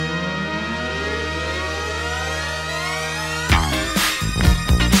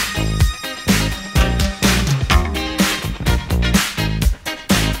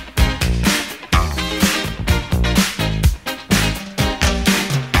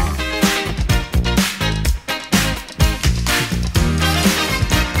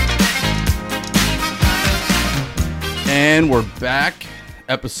And we're back.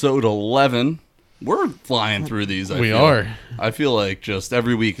 Episode 11. We're flying through these. I feel like just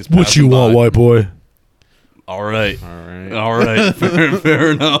every week is passing What you want, by. white boy? All right.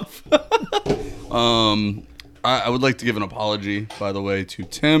 Fair enough. I would like to give an apology, by the way, to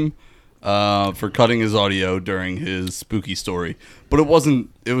Tim for cutting his audio during his spooky story. But it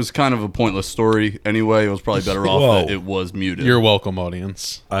was kind of a pointless story anyway. It was probably better off that it was muted. You're welcome,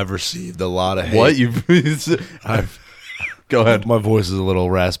 audience. I've received a lot of hate. What? Go ahead. My voice is a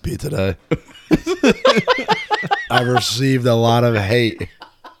little raspy today. I've received a lot of hate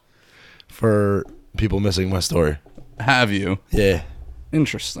for people missing my story. Have you? Yeah.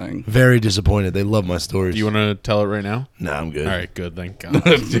 Interesting. Very disappointed. They love my stories. Do you want to tell it right now? Nah, I'm good. All right, good. Thank God.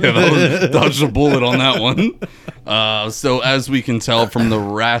 Dodged a bullet on that one. So as we can tell from the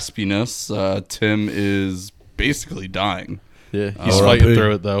raspiness, Tim is basically dying. Yeah, he's R.I.P. fighting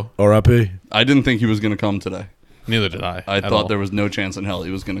through it, though. R.I.P. I didn't think he was going to come today. Neither did I. I thought there was no chance in hell he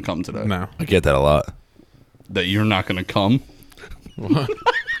was going to come today. No. I get that a lot. That you're not going to come.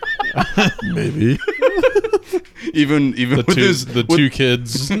 Maybe. Even The two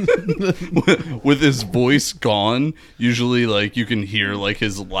kids. with his voice gone, usually like you can hear like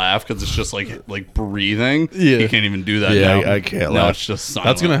his laugh because it's just like breathing. Yeah. He can't even do that Yeah, now. I can't now laugh. it's just silent.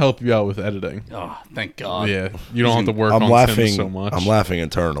 That's going to help you out with editing. Oh, thank God. Yeah, you don't have to work I'm on laughing Tim so much. I'm laughing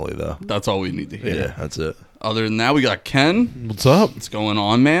internally though. That's all we need to hear. Yeah, that's it. Other than that, we got Ken. What's up? What's going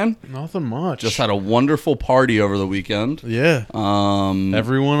on, man? Nothing much. Just had a wonderful party over the weekend. Yeah. Um,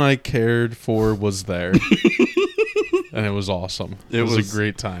 Everyone I cared for was there. And it was awesome. It was a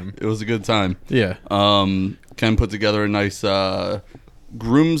great time. It was a good time. Yeah. Ken put together a nice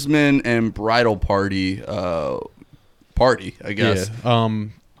groomsmen and bridal party, I guess. Yeah.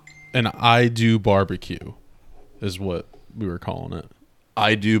 And I do barbecue is what we were calling it.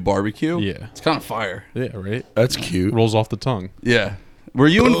 I do barbecue. Yeah. It's kind of fire. Yeah, right? That's cute. Rolls off the tongue. Yeah. Were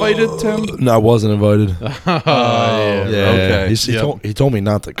you invited, Tim? No, I wasn't invited. Yeah. Okay. He told me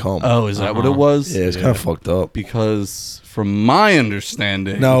not to come. Oh, is that what it was? Yeah, it's kind of fucked up. Because from my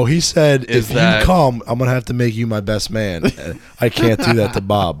understanding, No, he said, Is if that- you come, I'm going to have to make you my best man. I can't do that to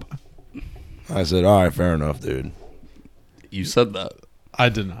Bob. I said, all right, fair enough, dude. you said that. I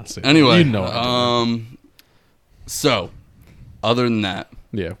did not say that. Anyway, You know I didn't. So, other than that,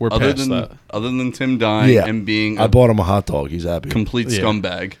 Yeah, we're past that. other than Tim dying Yeah. and being I a bought him a hot dog. He's happy. complete Yeah.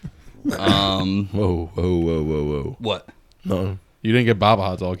 scumbag, Whoa. what? No. You didn't get Bob a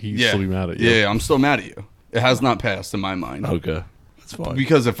hot dog. He's Yeah, still be mad at you. Yeah, I'm still mad at you. It has not passed in my mind. Okay. That's fine.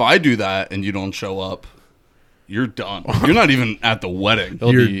 Because if I do that and you don't show up, you're done. You're not even at the wedding.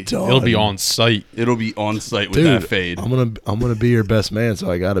 You're done. It'll be on site. It'll be on site with Dude, that fade. I'm gonna be your best man,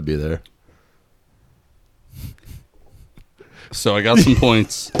 so I got to be there. So I got some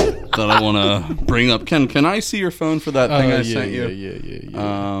points that I want to bring up. Ken, can I see your phone for that thing I sent you?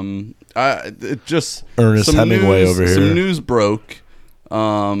 Yeah. It just Ernest Hemingway over here. Some news broke.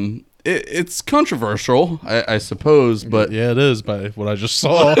 It's controversial, I suppose, but Yeah, it is by what I just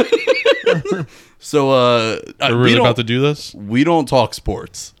saw. so We're really about to do this? we don't talk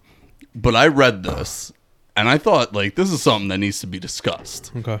sports, but I read this and I thought like this is something that needs to be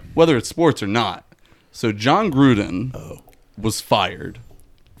discussed, Okay. whether it's sports or not. So John Gruden was fired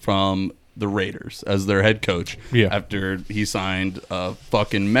from the Raiders as their head coach after he signed a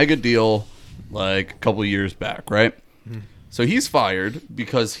fucking mega deal like a couple years back, right? So he's fired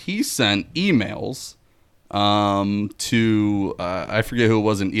because he sent emails to I forget who it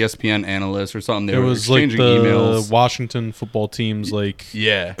was, an ESPN analyst or something. They It were was like exchanging the emails. Washington football team's like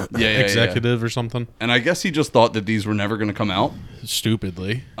Yeah. executive or something. And I guess he just thought that these were never going to come out.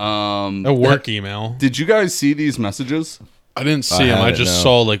 Stupidly. A work email. Did you guys see these messages? I didn't see I him. I haven't, just no.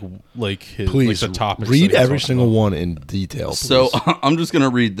 saw like his Please like the topics. read that he every talked single about. one in detail. Please. So I'm just going to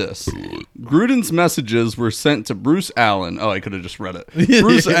read this. Gruden's messages were sent to Bruce Allen. Oh, I could have just read it.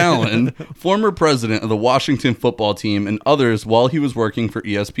 Bruce Allen, former president of the Washington football team, and others while he was working for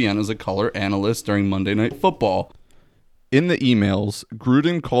ESPN as a color analyst during Monday Night Football. In the emails,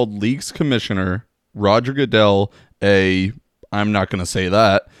 Gruden called league's commissioner, Roger Goodell, I'm not going to say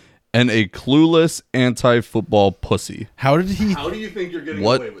that, and a clueless anti-football pussy. How did he? How do you think you're getting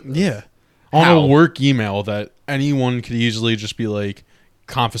What? away with this? Yeah, on How? a work email that anyone could easily just be like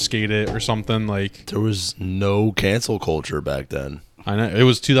confiscate it or something. Like there was no cancel culture back then. I know it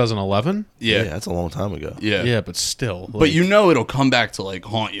was 2011. Yeah. That's a long time ago. Yeah. Yeah, but still. But like, you know it'll come back to like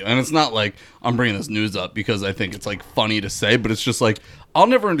haunt you. And it's not like I'm bringing this news up because I think it's like funny to say, but it's just like I'll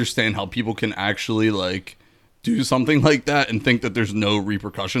never understand how people can actually like do something like that and think that there's no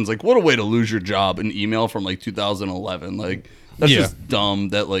repercussions. Like what a way to lose your job, an email from like 2011. Like That's just dumb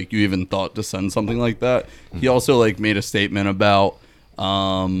that like you even thought to send something like that. He also like made a statement about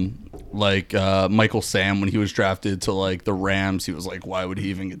Michael Sam when he was drafted to like the Rams. He was like, why would he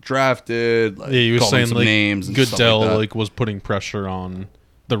even get drafted? Like, he was saying some like names and Goodell stuff like was putting pressure on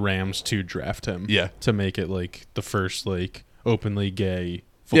the Rams to draft him. Yeah. To make it like the first like openly gay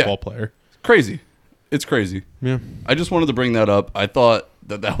football player. Crazy. It's crazy. Yeah. I just wanted to bring that up. I thought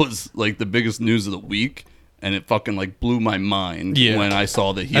that was like the biggest news of the week, and it fucking like blew my mind when I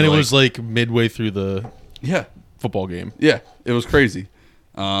saw that he. And it was like midway through the football game. Yeah, it was crazy.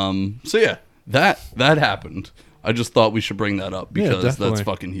 So yeah, that happened. I just thought we should bring that up because that's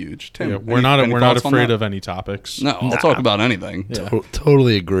fucking huge. Tim, we're not afraid of any topics. No, I'll talk about anything. Yeah.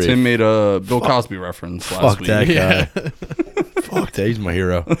 Totally agree. Tim made a Bill Cosby reference last week. Fuck that guy. Fuck that. He's my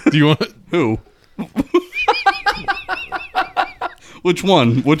hero. Do you want who? Which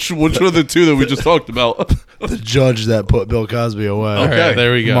one? Which are the two that we just talked about? The judge that put Bill Cosby away. Okay, right,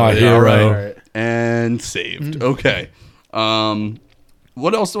 there we go. My hero. All right. And saved. Okay.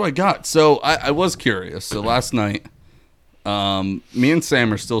 What else do I got? So I was curious. So last night, me and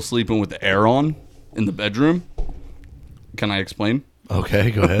Sam are still sleeping with the air on in the bedroom. Can I explain? Okay,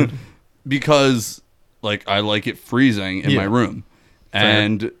 go ahead. Because like I like it freezing in my room.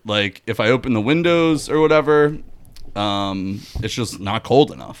 And like if I open the windows or whatever, it's just not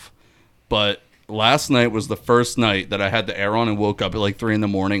cold enough. But last night was the first night that I had the air on and woke up at like 3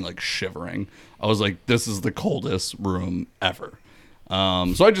 a.m, like shivering. I was like, this is the coldest room ever.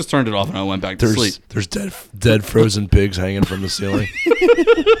 So I just turned it off and I went back to sleep. There's dead frozen pigs hanging from the ceiling.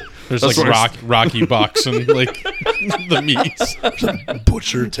 There's like Rocky Bucks and like the meats.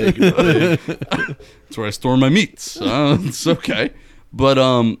 Butcher taking a pig. That's where I store my meats. It's okay. But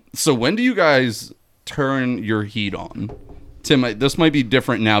so when do you guys turn your heat on? Tim, this might be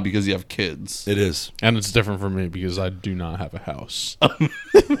different now because you have kids. It is. And it's different for me because I do not have a house.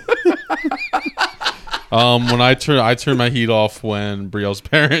 When I turn my heat off when Brielle's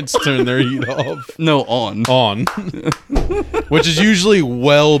parents turn their heat off. No, on. On. Which is usually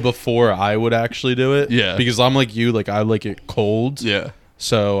well before I would actually do it. Yeah. Because I'm like you, like I like it cold. Yeah.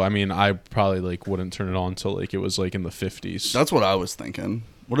 So, I mean, I probably like wouldn't turn it on until like it was like in the 50s. That's what I was thinking.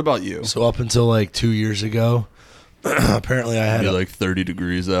 What about you? So up until like 2 years ago, apparently I had like 30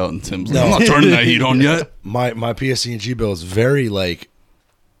 degrees out and Tim's like, I'm not turning that heat on yet. My PSE&G bill is very like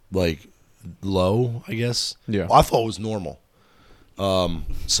low, I guess. Yeah. Well, I thought it was normal.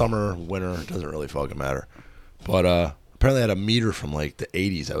 Summer, winter, doesn't really fucking matter. But apparently I had a meter from like the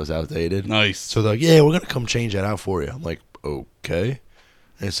 80s that was outdated. Nice. So they're like, yeah, we're going to come change that out for you. I'm like, okay.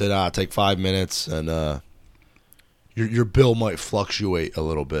 And they said, take 5 minutes and your bill might fluctuate a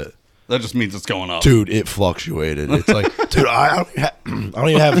little bit. That just means it's going up. Dude, it fluctuated. It's like, dude, I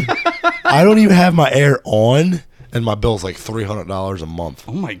don't even have my air on. And my bill's like $300 a month.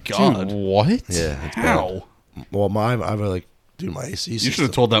 Oh my god! Dude, what? Yeah. It's How? bad. Well, I was like, dude, my AC system. You should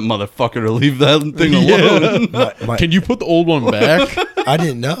have told that motherfucker to leave that thing alone. Can you put the old one back? I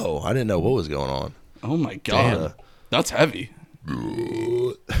didn't know. I didn't know what was going on. Oh my god, Damn. that's heavy.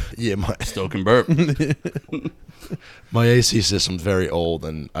 Yeah, Still can burp. my AC system's very old,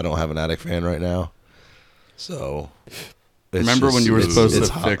 and I don't have an attic fan right now. So, remember when you were supposed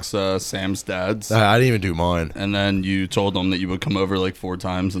to fix Sam's dad's? I didn't even do mine. And then you told them that you would come over like 4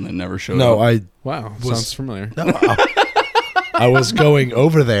 times and they never showed No, up. Wow, sounds familiar. No, I was going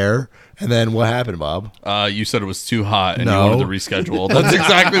over there, and then what happened, Bob? You said it was too hot and No. you wanted to reschedule. That's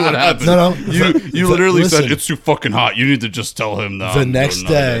exactly what happened. No. You literally Listen. said it's too fucking hot. You need to just tell him that. The next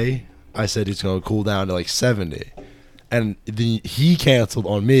day, I said it's going to cool down to like 70. And then he canceled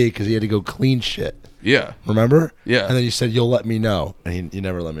on me because he had to go clean shit. Yeah. Remember? Yeah. And then you said, you'll let me know. And he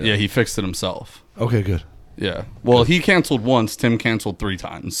never let me know. Yeah, he fixed it himself. Okay, good. Yeah. Well, he canceled once. Tim canceled 3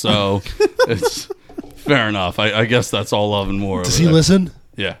 times. So it's fair enough. I guess that's all love and more. Does he listen?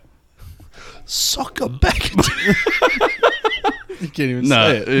 Yeah. Suck a back. You can't even No,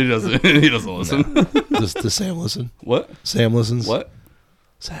 say it. he doesn't. He doesn't listen. Does Sam listen? What? Sam listens? What?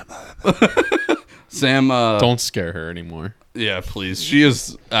 Sam. Sam. Don't scare her anymore. Yeah, please. She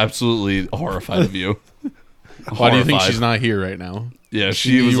is absolutely horrified of you. Why do you think Horrified. she's not here right now? Yeah,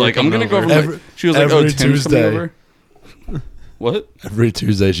 she was like, I'm going to go over. Every- she was like, oh, every Tim's coming Tuesday. over. What? Every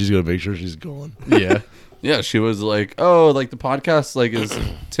Tuesday, she's going to make sure she's going. Yeah. Yeah, she was like, oh, like the podcast, like, is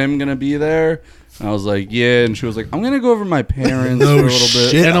Tim going to be there? And I was like, yeah. And she was like, I'm going to go over my parents No for a little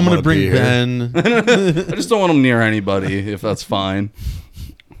shit. bit. And I'm going to gonna bring be here. Ben. I just don't want him near anybody, if that's fine.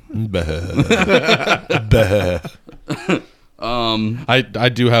 I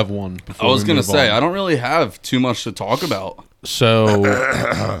do have one. I was going to say, I don't really have too much to talk about.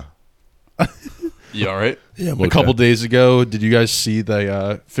 So You all right? Yeah, I'm A couple days ago, did you guys see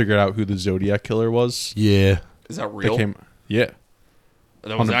they figured out who the Zodiac killer was? Yeah. Is that They real? Yeah.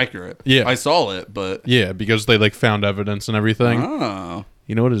 That was accurate. Yeah. I saw it, but Yeah, because they like found evidence and everything. oh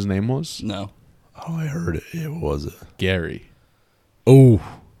You know what his name was? no. Oh, I heard it. Yeah, what was it? Gary. Oh,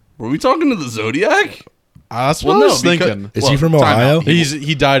 Were we talking to the Zodiac? That's Well, what I no, was because- thinking. is Well, he from time Ohio? out.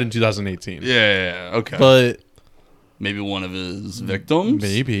 He died in 2018. Yeah, okay. But Maybe one of his victims,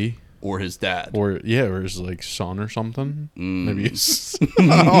 maybe. or his dad. Or his like son or something. Maybe his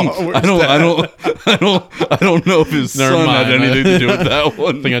I don't know if his Never son mind. had anything to do with that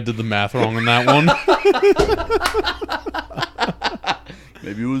one. I think I did the math wrong on that one.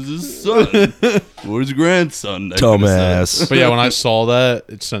 Maybe it was his son or his grandson. I could've said. Dumbass. But yeah, when I saw that,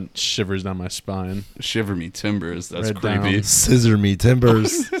 it sent shivers down my spine. Shiver me timbers. That's Right down. creepy. Scissor me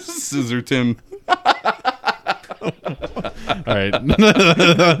timbers. Scissor Tim. All right.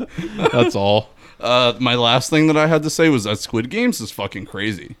 That's all. My last thing that I had to say was that Squid Games is fucking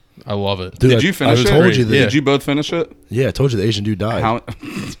crazy. I love it. Dude, Did you finish I it? told you that. Yeah. Did you both finish it? Yeah, I told you the Asian dude died. How?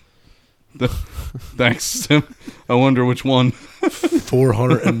 Thanks, Tim. I wonder which one.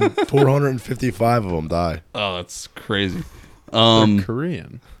 455 of them die. Oh, that's crazy. They're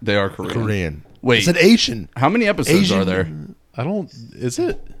Korean. They are Korean. Korean. Wait. It's an Asian. How many episodes Asian- are there? I don't. Is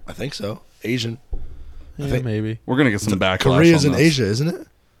it? I think so. Asian. Yeah, think- maybe. We're gonna get some backlash. Korea's on in this. Asia, isn't it?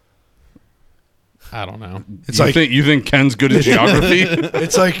 I don't know. It's you like think Ken's good at geography?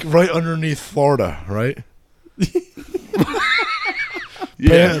 it's like right underneath Florida, right?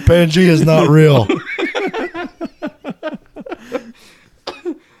 Yeah. Pangea is not real.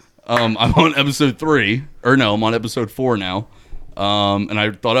 I'm on episode 3, or no, I'm on episode 4 now. And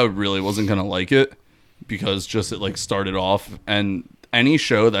I thought I really wasn't gonna like it because just it like started off, and any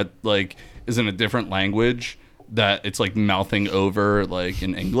show that like is in a different language that it's like mouthing over like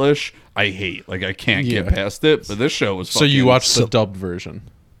in English, I hate. Like I can't get Yeah. past it. But this show was So you fucking- watched the dubbed version?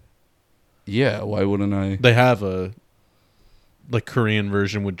 Yeah, why wouldn't I? They have a like Korean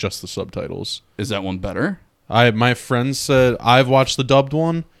version with just the subtitles. Is that one better? My friend said I've watched the dubbed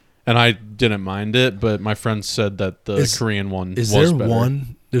one and I didn't mind it, but my friend said that the Korean one Is was there better.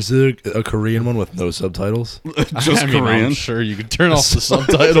 one? Is there a Korean one with no subtitles? Just I mean, Korean. I'm sure you could turn off the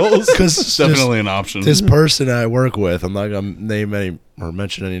subtitles. Because Definitely an option. this person I work with, I'm not gonna name any or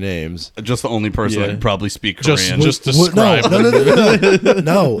mention any names. Just the only person Yeah. that could probably speak Just- Korean. just- describe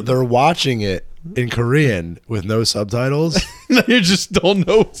No, they're watching it in Korean with no subtitles. You just don't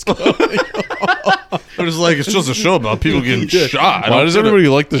know what's going on. But it's like it's just a show about people getting shot. Why does everybody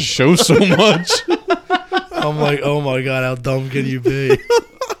like the show so much? I'm like, oh my god, how dumb can you be?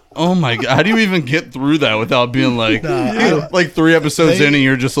 Oh my god! How do you even get through that without being like, Nah, like 3 episodes in, and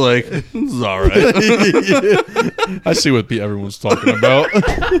you're just like, this is all right. I see what everyone's talking about.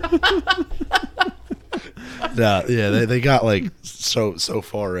 Nah, yeah, they got like so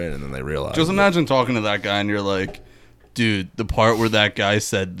far in, and then they realized. Just imagine talking to that guy, and you're like, dude, the part where that guy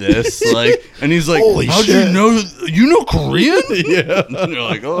said this, like, and he's like, Holy how'd shit. you know? You know Korean? Yeah. And you're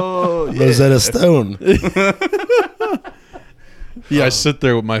like, oh, yeah. Rosetta Stone. Yeah, I sit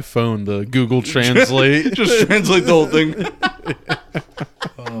there with my phone, the Google Translate. Just translate the whole thing.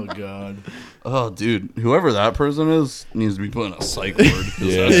 Oh god. Oh, dude, whoever that person is needs to be put in a psych ward.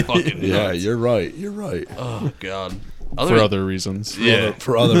 'Cause that's fucking Yeah, nuts. you're right. You're right. Oh god. For other reasons. Yeah.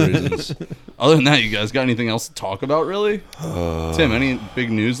 For other reasons. Other than that, you guys got anything else to talk about, really? Tim, any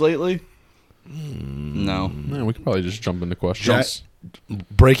big news lately? No. Man, we could probably just jump into questions.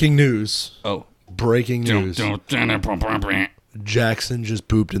 Breaking news. Oh. Breaking news. Jackson just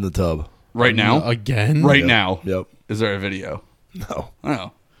pooped in the tub. Right now? Again? Right Yep. now? Yep. Is there a video? No.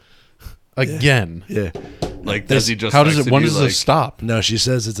 Oh. Again. Yeah. Like, does he just How does it? texted When you, does like, it stop? No, she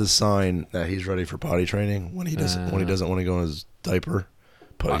says it's a sign that he's ready for potty training when he doesn't want to go in his diaper.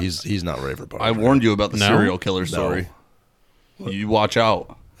 But he's not ready for potty. I training. warned you about the No? serial killer story. You watch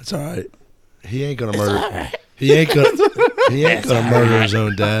out. It's all right. He ain't gonna murder. He ain't gonna murder his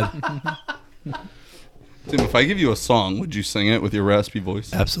own dad. Tim, if I give you a song, would you sing it with your raspy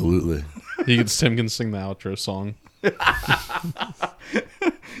voice? Absolutely. Tim can sing the outro song.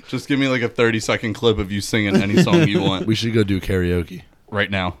 Just give me like a 30-second clip of you singing any song you want We should go do karaoke right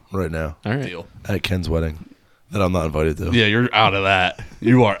now. right now All right. Deal. at Ken's wedding that I'm not invited to. Yeah, you're out of that.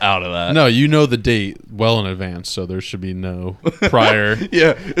 You are out of that. No, you know the date well in advance, so there should be no prior.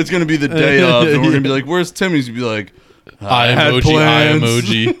 Yeah, it's going to be the day of, and we're going to be like, where's Tim? He's going to be like, Eye had emoji, eye plans.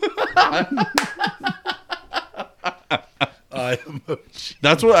 emoji.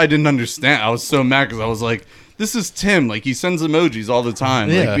 That's what I didn't understand. I was so mad because I was like, this is Tim. Like, he sends emojis all the time,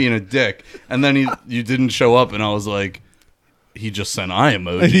 Yeah. like being a dick. And then you didn't show up, and I was like, he just sent eye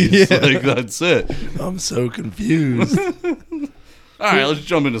emojis. Yeah. Like, that's it. I'm so confused. All right, let's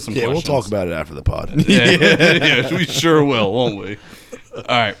jump into some Yeah, questions. we'll talk about it after the pod. Yeah, we sure will, won't we? All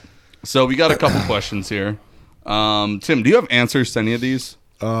right. So we got a couple questions here. Tim, do you have answers to any of these?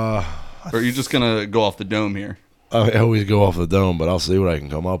 Or are you just going to go off the dome here? I always go off the dome, but I'll see what I can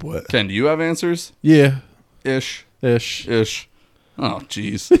come up with. Ken, do you have answers? Yeah. Ish. Ish. Oh,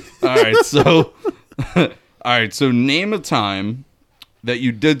 jeez. All right, so name a time that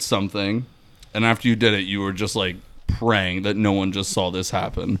you did something, and after you did it, you were just like praying that no one just saw this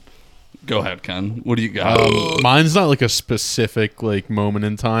happen. Go ahead, Ken. What do you got? Mine's not like a specific like moment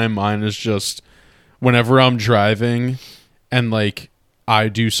in time. Mine is just whenever I'm driving and like I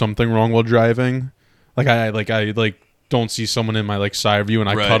do something wrong while driving. Like I don't see someone in my like side view and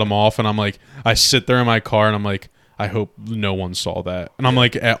I Right. cut them off and I'm like I sit there in my car and I'm like I hope no one saw that. And I'm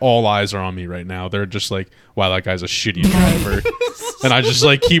like all eyes are on me right now. They're just like, wow, that guy's a shitty driver. And I just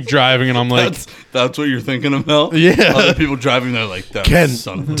like keep driving and I'm like That's what you're thinking about? Yeah. Other people driving, they're like, that Ken,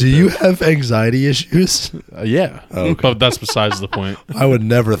 son of a do you have anxiety issues? yeah. Okay. But that's besides the point. I would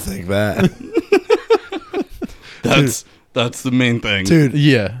never think that. That's the main thing. Dude,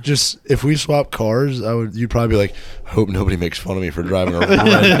 Yeah. just if we swap cars, you'd probably be like, hope nobody makes fun of me for driving a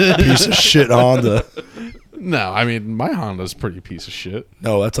red piece of shit Honda. No, I mean my Honda's pretty piece of shit.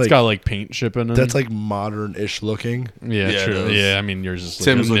 No, that's It's like got like paint chipping in. that's like modern-ish looking. yeah, Yeah, it true. is. Yeah, I mean yours is like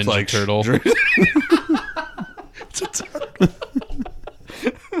Tim's a looks Ninja like turtle.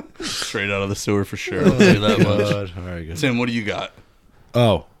 Straight out of the sewer for sure. I'll tell you that much. God. All right, good. Tim, what do you got?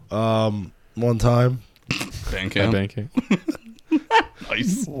 Oh, one time. Bank At cam? banking.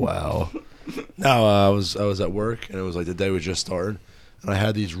 Nice. Wow. No, I was at work and it was like the day was just starting, and I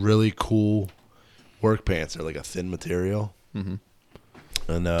had these really cool work pants. They're like a thin material, and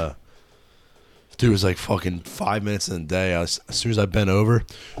dude was like fucking 5 minutes in the day. As soon as I bent over,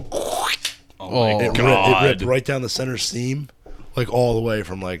 Oh, Oh, my it God. ripped right down the center seam, like all the way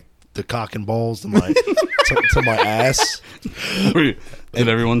from like the cock and balls to my to my ass. Did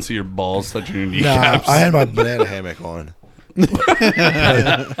everyone see your balls touching your Nah, kneecaps? I had my banana hammock on. But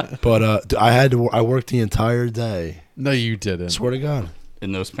I worked the entire day. No, you didn't. Swear to God.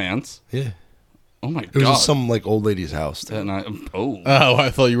 In those pants? Yeah. Oh, my It was God. just some like old lady's house. And I, oh. Oh, I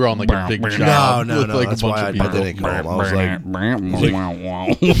thought you were on like a big job. No, with, no. like, That's a bunch why of I people. didn't come. I was like,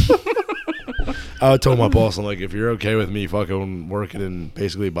 I told my boss, I'm like, if you're okay with me fucking working in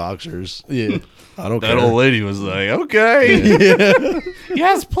basically boxers, Yeah. I don't That care. old lady was like, okay.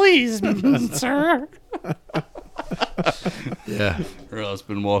 Yes, please, sir. Yeah. Her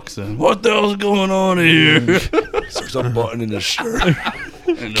husband walks in. What the hell's going on here? Starts unbuttoning his shirt.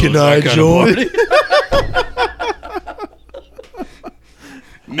 And Can knows I that kind of join? party.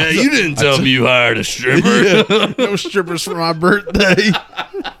 Man, you didn't tell me you hired a stripper. No strippers for my birthday.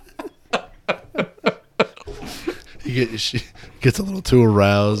 She gets a little too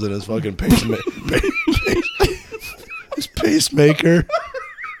aroused, and his fucking his pacemaker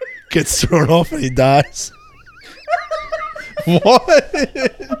gets thrown off, and he dies. What?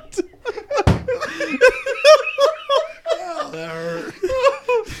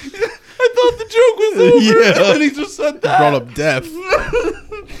 I thought the joke was over. Yeah. And he just said that. Brought up death.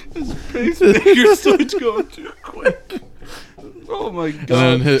 Pacemaker starts going too quick. Oh my God.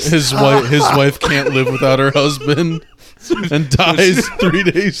 And then his wife can't live without her husband and dies 3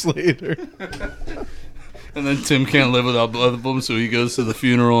 days later. And then Tim can't live without both of them, so he goes to the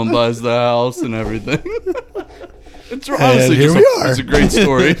funeral and buys the house and everything. It's honestly here just we are. It's a great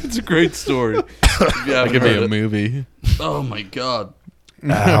story. It's a great story. Yeah, It could be a movie. Oh my God.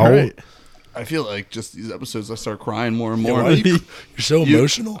 Ow. All right. I feel like just these episodes, I start crying more and Yeah, more. why you're so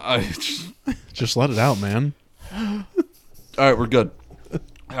emotional. Just let it out, man. All right, we're good.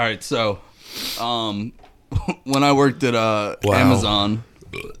 All right, so when I worked at Amazon,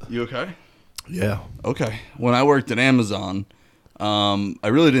 you okay? Yeah. Okay. When I worked at Amazon, I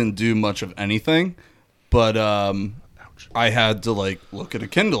really didn't do much of anything, but I had to like look at a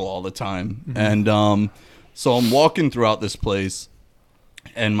Kindle all the time, and so I'm walking throughout this place,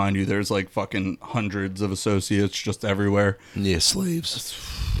 and mind you, there's like fucking hundreds of associates just everywhere. Yeah, slaves.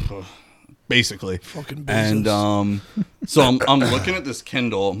 Basically. Fucking business. And so I'm looking at this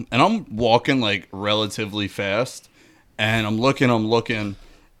Kindle, and I'm walking like relatively fast, and I'm looking,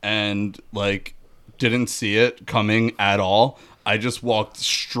 and like didn't see it coming at all. I just walked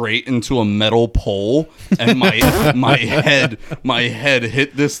straight into a metal pole, and my head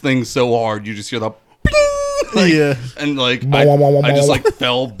hit this thing so hard you just hear the like, Yeah. and like I just like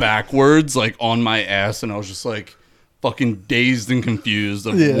fell backwards like on my ass, and I was just like fucking dazed and confused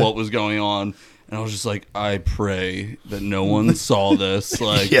of what was going on. And I was just like, I pray that no one saw this.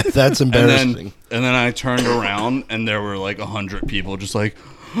 Like, Yeah, that's embarrassing. and then I turned around and there were like 100 people just like,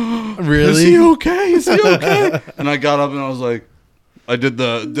 Really? is he okay? Is he okay? And I got up and I was like, I did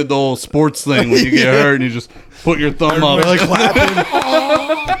the whole sports thing when you get hurt and you just put your thumb up. Like clapping.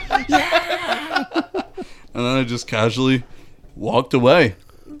 And then I just casually walked away.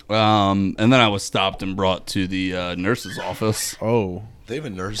 And then I was stopped and brought to the nurse's office. Oh. They have a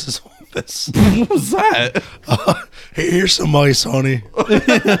nurse's office. What was that? Hey, here's some ice, honey.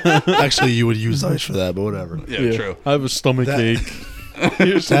 Actually, you would use ice for that, but whatever. Yeah, true. I have a stomach ache.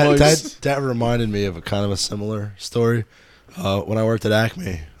 Here's some That, ice. that reminded me of a kind of a similar story. When I worked at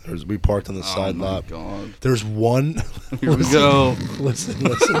Acme, we parked on the side Oh my lot. God. There's one. Here we go. Listen.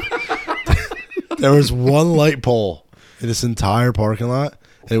 There was one light pole in this entire parking lot,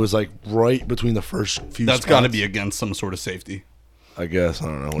 and it was like right between the first few. That's got to spots. be against some sort of safety. I guess I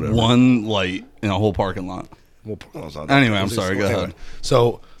don't know. Whatever. One light in a whole parking lot. Well, parking lot's not that Anyway, big. I'm It's sorry, just- go ahead.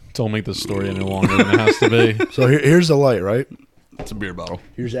 So Don't make this story any longer than it has to be. here's the light, right? It's a beer bottle.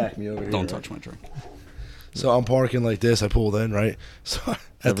 Here's Acme over here. Don't right? touch my drink. So I'm parking like this. I pulled in, right? So at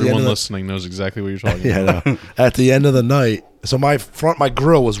the end Everyone of the, listening knows exactly what you're talking yeah, about. no. At the end of the night, so my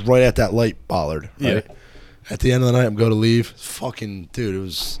grill was right at that light bollard. Right? Yeah. At the end of the night, I'm going to leave. Fucking dude, it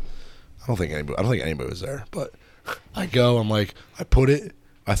was. I don't think anybody was there, but I go. I'm like, I put it.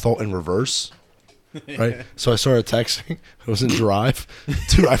 I thought in reverse. Right, so I started texting. I was in drive,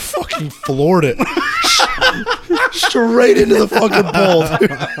 dude. I fucking floored it straight into the fucking pole,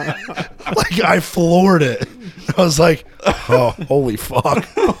 dude. Like I floored it. I was like, oh, holy fuck!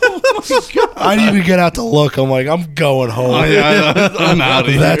 I didn't even get out to look. I'm like, I'm going home. Oh, yeah, I'm out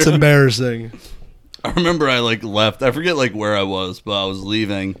of here. That's embarrassing. I remember I like left. I forget like where I was, but I was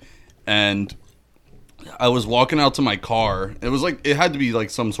leaving, and I was walking out to my car. It was like it had to be like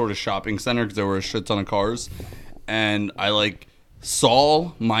some sort of shopping center because there were a shit ton of cars, and I like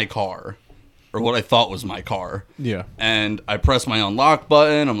saw my car, or what I thought was my car. Yeah. And I press my unlock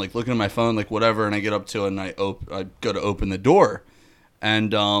button. I'm like looking at my phone, like whatever, and I get up to it and I go to open the door,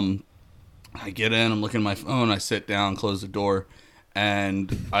 and I get in. I'm looking at my phone. I sit down, close the door,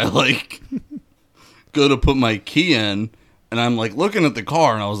 and I like go to put my key in, and I'm like looking at the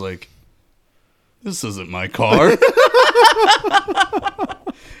car, and I was like, this isn't my car.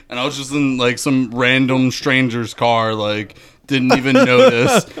 And I was just in like some random stranger's car, like didn't even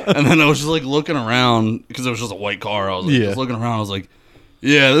notice. And then I was just like looking around because it was just a white car. I was like, Yeah. just looking around. I was like,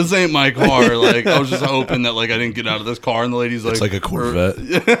 yeah, this ain't my car. Like I was just hoping that like I didn't get out of this car. And the lady's like, It's like a Corvette.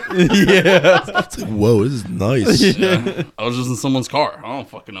 Yeah. It's like, whoa, this is nice. yeah. I was just in someone's car. I don't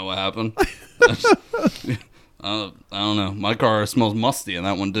fucking know what happened. I don't know. My car smells musty, and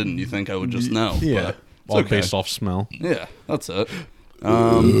that one didn't. You think I would just know? Yeah. but it's All okay. based off smell. Yeah, that's it.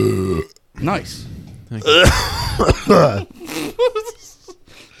 Nice.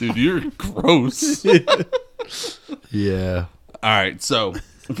 Dude, you're gross. Yeah. All right, so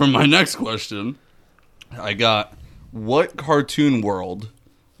for my next question, I got, what cartoon world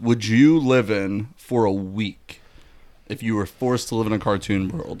would you live in for a week if you were forced to live in a cartoon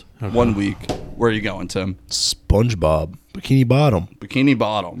world? 1 week. Where are you going, Tim? SpongeBob, Bikini Bottom. Bikini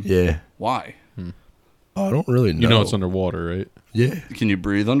Bottom. Yeah. Why? I don't really know. You know it's underwater, right? Yeah. Can you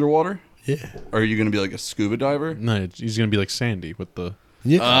breathe underwater? Yeah. Or are you going to be like a scuba diver? No, he's going to be like Sandy with the...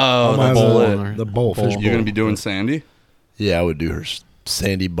 Yeah. Oh, I'm the having bowl. The bowl. Bowl. Fish You're going to bowl. be doing Sandy? Yeah, I would do her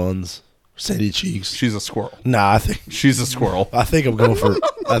sandy buns, sandy cheeks. She's a squirrel. Nah, I think She's a squirrel. I'm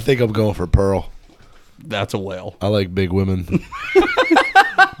going for Pearl. That's a whale. I like big women.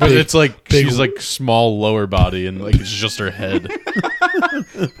 But Big- it's like big- she's like small lower body and like it's just her head.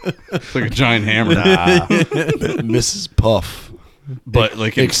 It's like a giant hammer. Mrs. Puff. But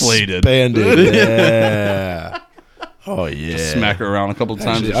like inflated. Expanded. Yeah. Oh yeah. Smack her around a couple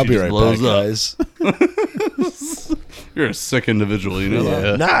times Actually, and I'll she be just right blows back, up. guys. You're a sick individual, you know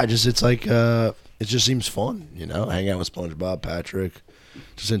that? Nah, it's like it just seems fun, you know. Hang out with SpongeBob, Patrick,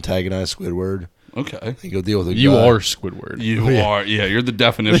 just antagonize Squidward. Okay. You go deal with the You guy. are Squidward. You Yeah. are, yeah, you're the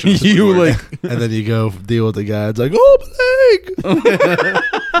definition of You Squidward. like and then you go deal with the guy. It's like, oh my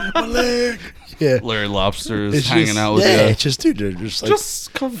leg, my leg. Yeah, Larry Lobster is it's hanging just, out with yeah, you. it's just dude, they're just like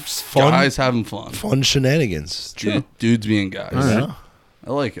Just guys having fun. fun shenanigans. Dudes being guys. You know?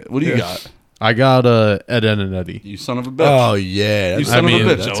 I like it. What do you got? I got Ed, Ed, and Eddie. You son of a bitch. Oh yeah, You that's- son I mean, of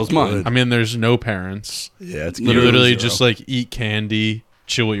a bitch. That that's was mine. good. I mean, there's no parents. Yeah, it's You good. literally Zero. just like eat candy,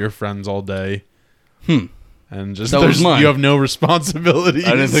 chill with your friends all day. And just That was there's- mine. you have no responsibilities.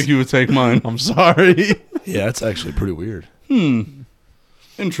 I didn't think you would take mine. I'm sorry. Yeah, that's actually pretty weird.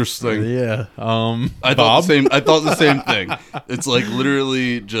 Interesting. Yeah. I thought Bob? the same. I thought the same thing. It's like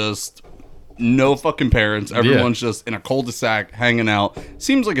literally just no fucking parents. Everyone's just in a cul-de-sac hanging out.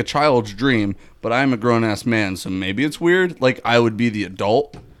 Seems like a child's dream, but I'm a grown-ass man, so maybe it's weird. Like, I would be the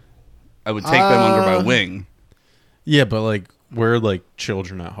adult. I would take them under my wing. Yeah, but like we're like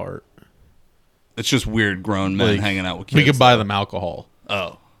children at heart. It's just weird grown men Like, hanging out with kids. We could buy them alcohol.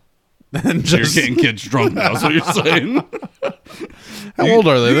 Oh. And You're just, getting kids drunk now, is what you're saying. how old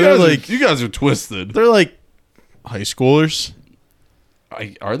are they? You guys are twisted. they're like high schoolers,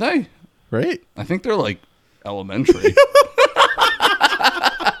 Are they? right? I think they're like elementary.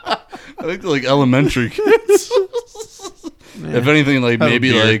 I think they're like elementary kids. If anything, like Have a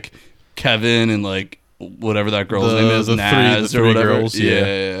maybe beer. like Kevin and like whatever that girl's name is, the Naz three or whatever. girls,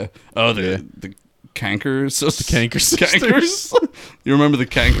 yeah. Oh, Yeah. the Cankers. The Canker sisters. Cankers. You remember the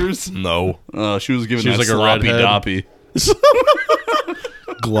Cankers? No. She was giving She was that like a sloppy redhead. doppy.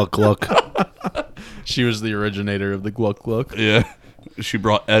 Gluck gluck. She was the originator of the Gluck Gluck. Yeah. She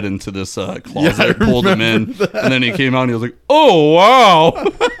brought Ed into this closet, Yeah, I pulled him in, remember and then he came out and he was like, "Oh wow!"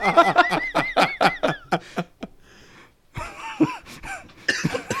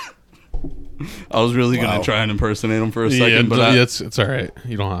 I was really gonna try and impersonate him for a second, but it's all right.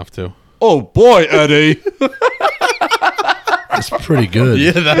 You don't have to. oh boy, Eddie! That's pretty good.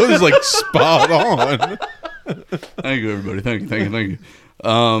 Yeah, that was like spot on. Thank you, everybody. Thank you.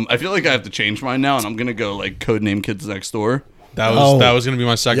 I feel like I have to change mine now, and I'm gonna go like Codename Kids Next Door. That Oh. was gonna be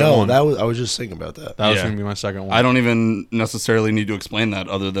my second Yo, one. I was just thinking about that. That was Yeah. gonna be my second one. I don't even necessarily need to explain that,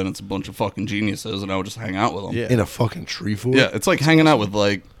 other than it's a bunch of fucking geniuses, and I would just hang out with them. Yeah. In a fucking tree fort. Yeah, it's like hanging out with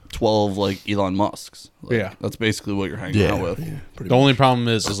like 12 like Elon Musks. Like, Yeah. that's basically what you're hanging out with. Pretty The only problem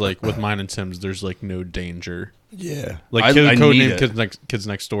is like with mine and Tim's, there's like no danger. Yeah. Like I need Codename it. Kids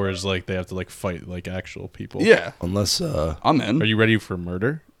Next Door is like they have to like fight like actual people. Yeah, Unless I'm in. Are you ready for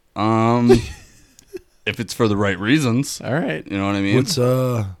murder? If it's for the right reasons, All right. you know what I mean. what's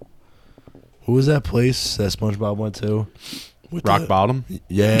who was that place that SpongeBob went to? With Rock the- Bottom.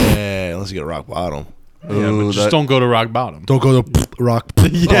 Yeah, unless you get rock bottom. Yeah, Ooh, but just that- don't go to Rock Bottom. Don't go to rock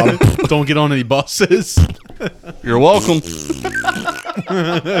Yeah. bottom. Don't get on any buses. You're welcome,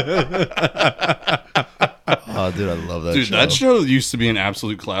 Oh, dude, I love that dude. show. That show used to be an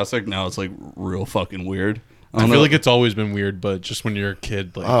absolute classic. Now it's like real fucking weird. I don't feel know. like it's always been weird, but just when you're a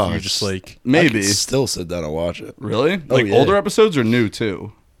kid, like Oh, you're it's- just like I maybe could still sit down and watch it. really Oh, like yeah. older episodes are new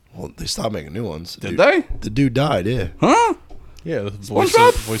too. Well, they stopped making new ones. Did they? The dude died. Yeah. Huh? yeah, the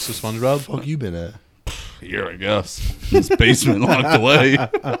SpongeBob? voice of SpongeBob. Fuck you been at? Here, I guess. This basement locked away.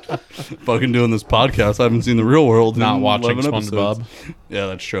 Fucking doing this podcast. I haven't seen the real world. Not in watching 11 episodes. SpongeBob. Yeah,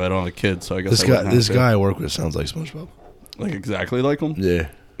 that's true. I don't have a kid, so I guess This I guy, wouldn't have this to. guy I work with sounds like SpongeBob. Like exactly like him. Yeah,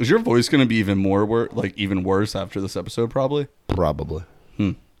 Is your voice going to be even more even worse after this episode? Probably. probably.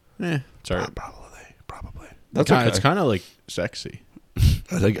 Yeah, it's alright. Probably. That's Kinda- okay. It's kind of like sexy.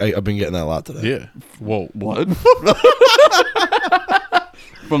 I think I've been getting that a lot today. Yeah. Whoa. What?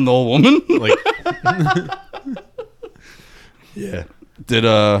 From the old woman? Like Yeah.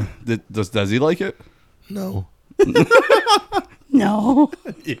 Does Desi like it? No. No.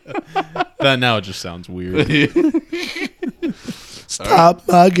 that now it just sounds weird. Stop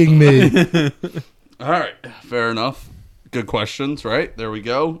mugging me. All right, fair enough. Good questions, right? There we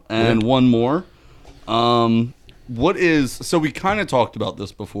go. And one more. So we kind of talked about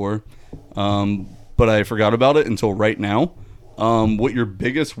this before, but I forgot about it until right now. What your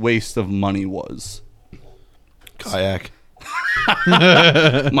biggest waste of money was? Kayak.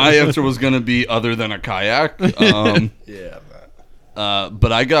 My answer was going to be other than a kayak. Yeah.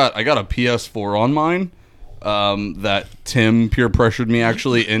 But I got a PS4 on mine that Tim peer pressured me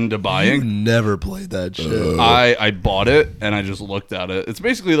actually into You buying. never played that shit. I bought it and I just looked at it. It's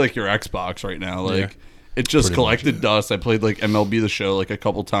basically like your Xbox right now. Like Yeah. it just Pretty collected much, dust. I played like MLB The Show like a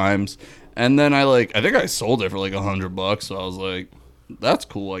couple times, and then I think I sold it for like $100. So I was like, that's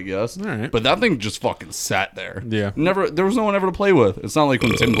cool, I guess. All right. But that thing just fucking sat there. Yeah. There was no one ever to play with. It's not like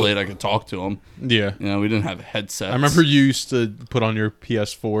when Tim played, I could talk to him. Yeah. You know, we didn't have headsets. I remember you used to put on your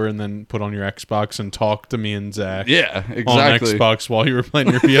PS4 and then put on your Xbox and talk to me and Zach Yeah, on exactly. Xbox while you were playing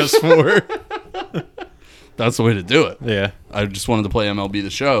your PS4. That's the way to do it. yeah. I just wanted to play MLB The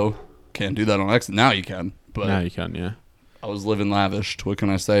Show. Can't do that on X. Now you can. But Now you can, yeah. I was living lavish. What can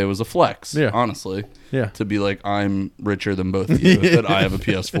I say? It was a flex. Yeah. Honestly. Yeah. To be like, I'm richer than both of you. That I have a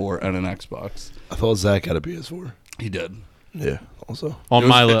PS4 and an Xbox. I thought Zach had a PS4. He did. Yeah. Also. On It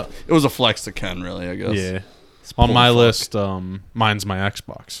my was, list. it was a flex to Ken, really, I guess. Yeah. Poor On my fuck. list, mine's my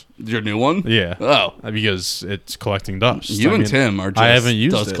Xbox. Your new one? Yeah. Oh. Because it's collecting dust. You I and mean, Tim are just I haven't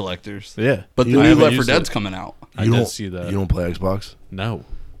used dust it. collectors. Yeah. But the You new haven't Left 4 used Dead's it. coming out. I You did don't see that. You don't play Xbox? No.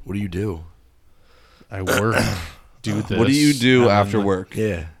 What do you do? I work. Do this. What do you do and after then, work?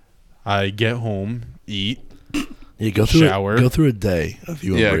 Yeah. I get home, eat. You go through Shower. Go through a day of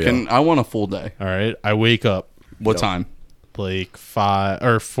you and Yeah, Brio. I want a full day. All right. I wake up What Yep. time? like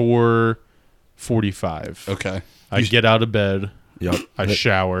 4:45. Okay. I get out of bed. Yep. I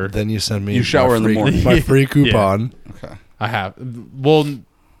shower. Then you send me You shower in the morning. my free coupon. Okay. I have. Well,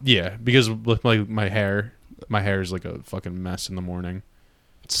 yeah, because with my hair is like a fucking mess in the morning.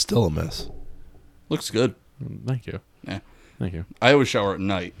 It's still a mess. Looks good. Thank you. Yeah. Thank you. I always shower at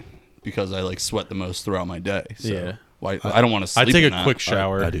night because I like sweat the most throughout my day. So Yeah. why, I don't want to I sleep. take in a that. quick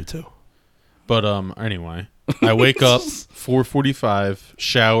shower. I do too. But anyway, I wake up 4:45,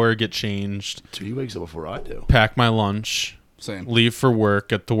 shower, get changed, Dude, he wakes up before I do. pack my lunch, Same. leave for work,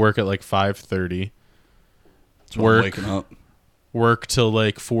 get to work at like 5:30. That's when I'm Work. waking up. Work till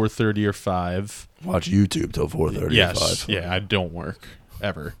like 4:30 or 5. Watch YouTube till 4:30. Yes. 5. Yeah, I don't work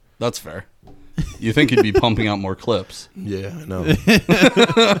ever. That's fair. You think he'd be pumping out more clips? Yeah, I know.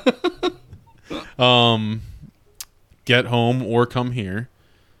 Get home or come here.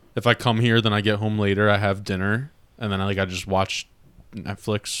 If I come here, then I get home later. I have dinner, and then I just watch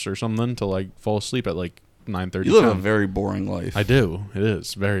Netflix or something till I fall asleep at like 9:30. You live a very boring life. I do. It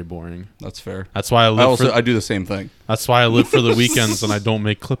is very boring. That's fair. That's why I live. I do the same thing. That's why I live for the weekends, and I don't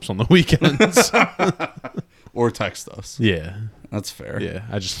make clips on the weekends. Or text us. Yeah, That's fair. yeah.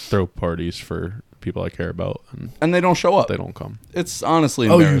 I just throw parties for people I care about, and And they don't show up. they don't come. It's honestly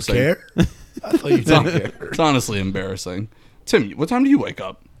Oh, you embarrassing. care? I thought you didn't care. It's honestly embarrassing. Tim, what time do you wake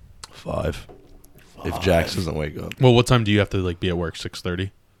up? 5. If Jax doesn't wake up. Well, what time do you have to like be at work?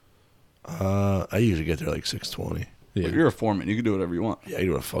 6:30. I usually get there like 6:20. Yeah. You're a foreman. You can do whatever you want. Yeah, you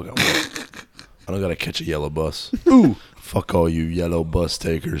do what the fuck I want. I don't gotta catch a yellow bus. Ooh. Fuck all you yellow bus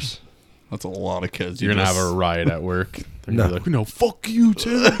takers. That's a lot of kids. You're gonna have a riot at work. They're No. gonna be like, no, fuck you,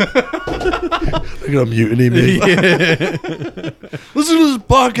 Tim. They're gonna mutiny me. Listen to this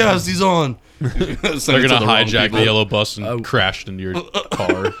podcast he's on. They're gonna hijack the yellow bus and Oh. crash into your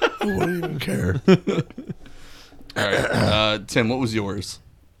car. I wouldn't even care. All right. Tim, what was yours?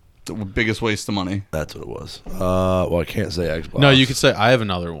 The biggest waste of money. That's what it was. Well, I can't say Xbox. No, you could say I have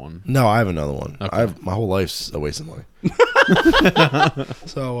another one. No, I have another one. Okay. My whole life's a waste of money.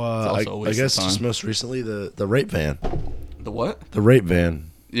 So also a waste I guess of just time. most recently the rape van. The what? The rape van.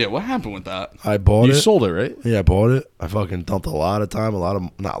 Yeah, what happened with that? I bought You it. sold it, right? Yeah, I bought it. I fucking dumped a lot of time,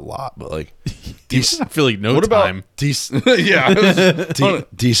 not a lot, but like I feel like no What about- time. decent Yeah.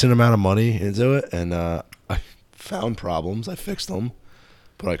 decent amount of money into it, and I found problems. I fixed them,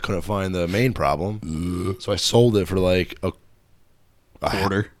 but I couldn't find the main problem. So I sold it for like a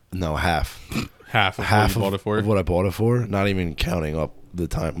Quarter. No, half Half of half what you bought it for. of what I bought it for, not even counting up the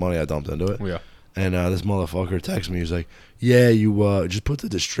time money I dumped into it. Yeah. And this motherfucker texted me. He was like, "Yeah, you just put the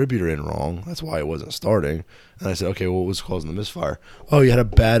distributor in wrong. That's why it wasn't starting." And I said, "Okay, well, what was causing the misfire?" "Oh, you had a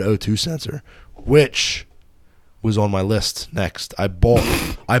bad O2 sensor," which was on my list next. I bought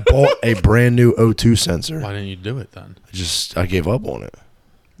a brand new O2 sensor. Why didn't you do it then? I gave up on it.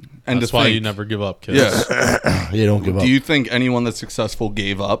 And That's to why think, you never give up, kids. Yeah. Yeah, don't give up. Do you think anyone that's successful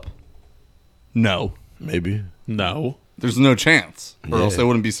gave up? No. Maybe. No. There's no chance, or else Yeah. they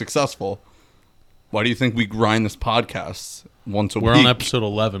wouldn't be successful. Why do you think we grind this podcast once a We're week? on episode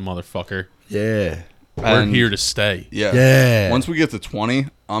 11, motherfucker. Yeah. We're And- here to stay. Yeah. Yeah. Once we get to 20,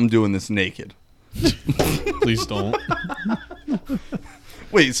 I'm doing this naked. Please don't.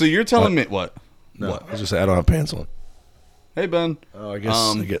 Wait, so you're telling me what? No, What? I was just saying I don't have pants on. Hey Ben. Oh, I guess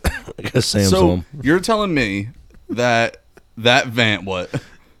Um, I guess Sam's So on. you're telling me that van what?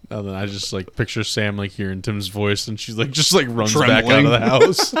 And then I just like picture Sam like hearing Tim's voice, and she's like just like runs back out Trembling. of the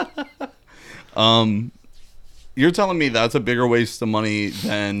house. You're telling me that's a bigger waste of money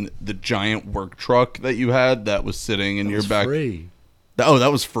than the giant work truck that you had that was sitting in your It's back? free. Oh,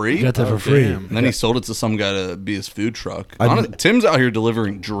 that was free? You got that Oh, for free. damn. And then he sold it to some guy to be his food truck. I- Tim's out here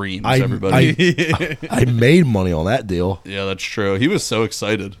delivering dreams, everybody. I made money on that deal. Yeah, that's true. He was so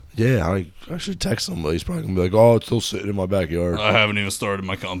excited. Yeah, I should text him, but he's probably gonna be like, "Oh, it's still sitting in my backyard." I haven't even started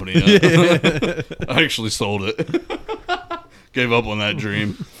my company yet. I actually sold it. Gave up on that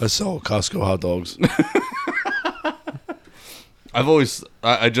dream. I sell Costco hot dogs.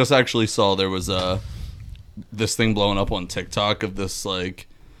 I just actually saw there was this thing blowing up on TikTok of this, like,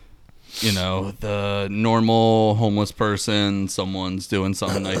 you know, the normal homeless person someone's doing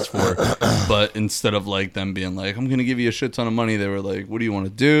something nice for, but instead of like them being like, I'm gonna give you a shit ton of money, they were like, what do you want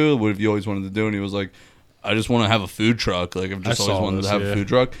to do? What have you always wanted to do? And he was like, I just want to have a food truck. Like, I've just I always saw wanted this, to have yeah. a food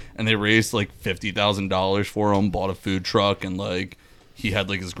truck. And they raised like $50,000 for him, bought a food truck, and like he had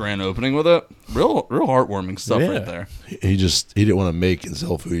like his grand opening with it. Real heartwarming stuff Yeah. right there. He didn't want to make and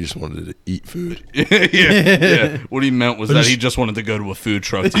sell food. He just wanted to eat food. yeah. What he meant was that he just wanted to go to a food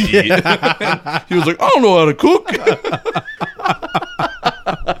truck to eat. He was like, I don't know how to cook.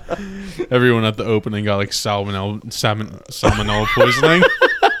 Everyone at the opening got like salmonella poisoning.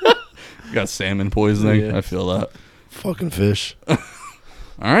 Got salmon poisoning. Yeah. I feel that. Fucking fish. All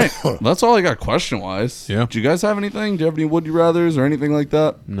right. That's all I got question wise. Yeah. Do you guys have anything? Do you have any would you rathers or anything like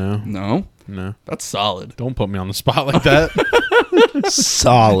that? No, No? no. That's solid. Don't put me on the spot like that.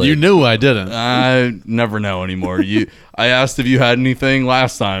 Solid. You knew I didn't. I never know anymore. I asked if you had anything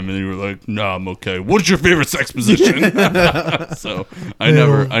last time, and you were like, "No, I'm okay." What's your favorite sex position? So I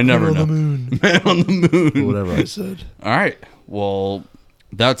never Man know. on the moon. Man on the moon. Whatever I said. All right. Well,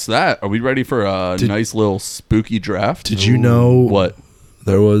 that's that. Are we ready for a nice little spooky draft? Did you know What?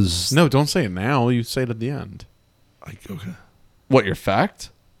 there was? No, don't say it now. You say it at the end. Okay. What? Your fact?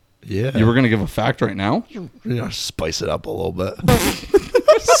 Yeah. You were gonna give a fact right now? Spice it up a little bit.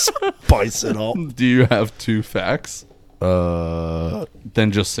 Spice it up. Do you have 2 facts? Uh.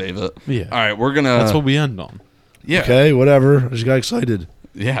 Then just save it. Yeah. All right. We're gonna. That's what we end on. Yeah. Okay. Whatever. I just got excited.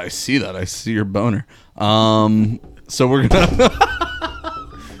 Yeah, I see that. I see your boner. So we're gonna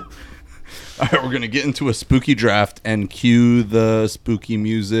all right, we're gonna get into a spooky draft and cue the spooky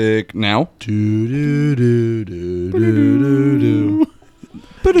music now. Do do do do do do do.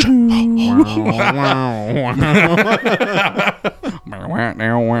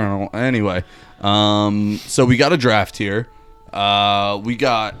 Anyway, so we got a draft here. We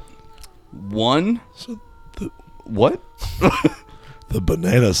got one. So What? the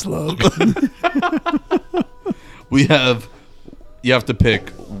banana slug. We have. You have to pick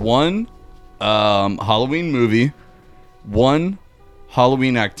one Halloween movie, one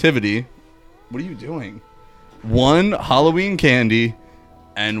Halloween activity. What are you doing? One Halloween candy,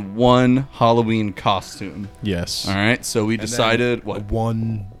 and one Halloween costume. Yes. All right. So we decided what?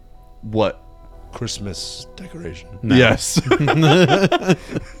 One What? Christmas decoration. No. Yes.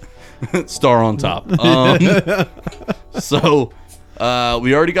 Star on top. So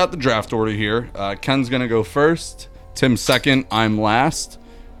we already got the draft order here. Ken's gonna go first. Tim's second. I'm last.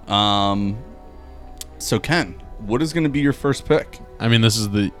 So Ken, what is gonna be your first pick? I mean, this is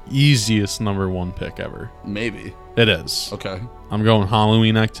the easiest number 1 pick ever. Maybe. It is. Okay. I'm going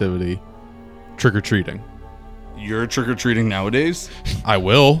Halloween activity, trick or treating. You're trick or treating nowadays. I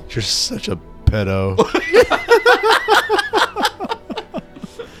will. You're such a pedo.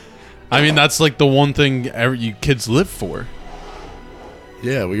 I mean, that's like the one thing you kids live for.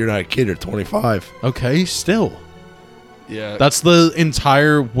 Yeah, well, you're not a kid. You're 25. Okay, still. Yeah. That's the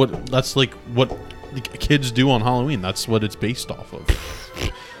entire that's like what kids do on Halloween. That's what it's based off of.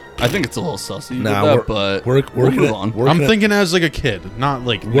 I think it's a little sussy. Nah, with we're- that, but we're- we'll working move it- on. we're- I'm at- thinking as like a kid, not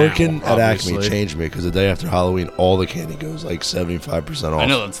like Working now, at Acme obviously. changed me because the day after Halloween, all the candy goes like 75% off. I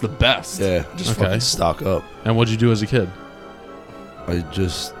know that's the best. Yeah, just Okay. fucking stock up. And what'd you do as a kid? I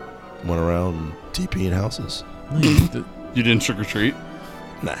just went around TPing houses. You didn't trick or treat?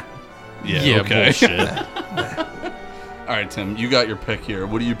 Nah. Yeah. Okay. bullshit. All right, Tim. You got your pick here.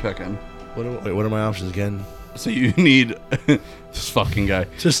 What are you picking? What are my options again? So you need this fucking guy.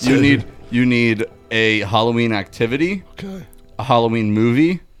 Just You need a Halloween activity, Okay. a Halloween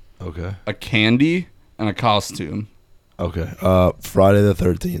movie, Okay. a candy, and a costume. Okay. Friday the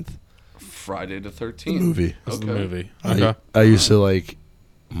 13th Friday the 13th. movie. That's the Okay. movie. Okay. I used to like.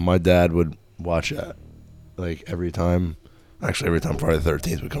 My dad would watch that, like every time. Actually, every time Friday the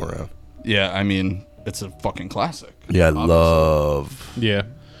 13th would come around. Yeah, I mean, it's a fucking classic. Yeah, I Obviously. love. Yeah.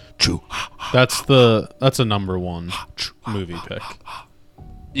 True. That's a number 1 movie pick.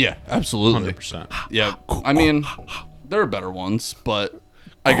 Yeah, absolutely. 100%. Yeah, I mean, there are better ones, but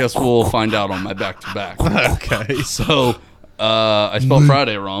I guess we'll find out on my back-to-back. Okay. So, I spelled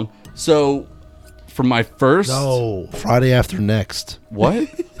Friday wrong. So, for my first... No, Friday after next. What?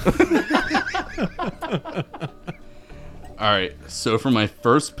 All right. So for my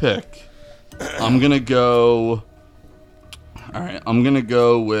first pick, I'm going to go... All right. I'm going to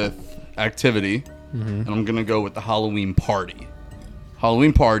go with activity, and I'm going to go with the Halloween party.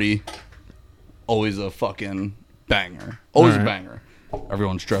 Halloween party, always a fucking banger. Always a All right. banger.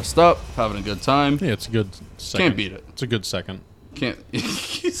 Everyone's dressed up, having a good time. Yeah, it's a good second. Can't beat it. It's a good second. Can't.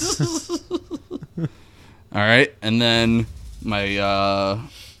 All right, and then my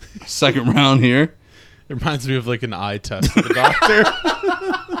second round here. It reminds me of like an eye test at the doctor.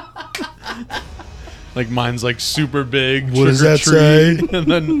 Like mine's like super big. What does trick or that say? treat, and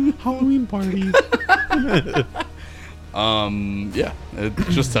then Halloween party. Yeah,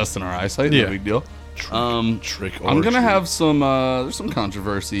 just testing our eyesight. Yeah. No big deal. Trick or I'm gonna treat. have some. There's some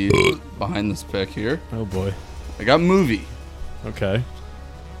controversy behind this pick here. Oh boy. I got movie Okay.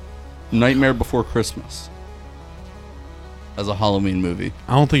 Nightmare Before Christmas as a Halloween movie.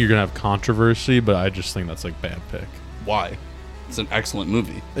 I don't think you're gonna have controversy, but I just think that's like bad pick. Why? It's an excellent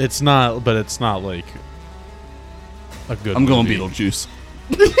movie. It's not, but it's not like a good. I'm going movie. Beetlejuice.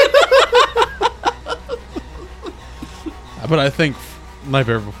 But I think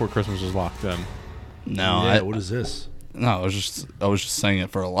Nightmare Before Christmas is locked in. No, Yeah, what is this? I was just saying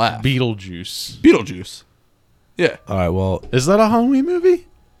it for a laugh. Beetlejuice. Beetlejuice. Yeah. All right, well, Is that a Halloween movie?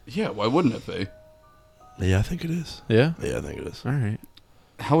 Yeah. Why wouldn't it be? yeah, I think it is. Yeah. Yeah, I think it is. All right.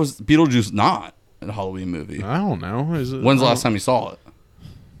 How is Beetlejuice not a Halloween movie? I don't know. Is it? When's the last time you saw it?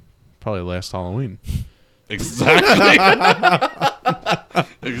 Probably last Halloween. Exactly.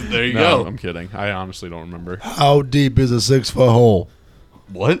 There you No, go. I'm kidding. I honestly don't remember. How deep is a 6-foot hole?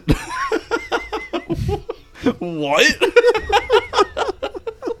 What? What?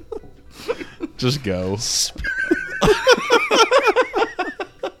 Just go.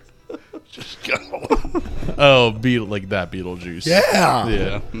 Oh, like that Beetlejuice. Yeah.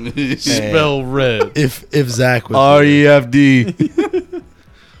 Yeah. Spell red. If Zach was REFD.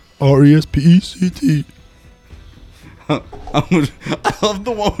 RESPECT. I love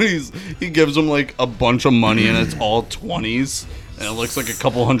the one where he gives him like a bunch of money and it's all 20s and it looks like a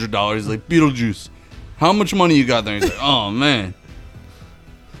couple $100. He's like, Beetlejuice, how much money you got there? He's like, oh man,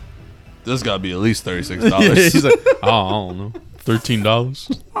 this gotta be at least $36. Yeah, he's like, oh, I don't know.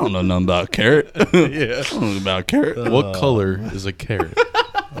 $13. I don't know nothing about carrot. I Yeah. don't know about carrot. What color is a carrot?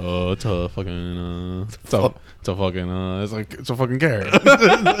 Oh, it's a fucking. It's a fucking. It's a fucking carrot.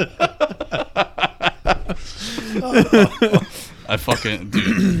 I fucking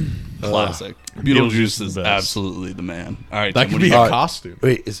dude, classic. Beetlejuice is the best. absolutely the man. All right, That Tim, could what do be you a got? costume.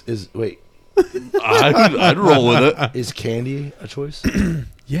 Wait, I'd roll with it. is candy a choice?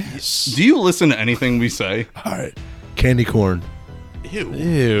 Yes. Do you listen to anything we say? All right, candy corn. Ew.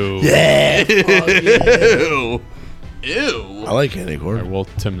 Ew. Yeah. Ew. Ew. I like candy All right, corn. well,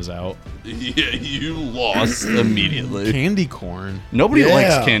 Tim is out. Yeah, you lost immediately. Candy corn. Nobody Yeah.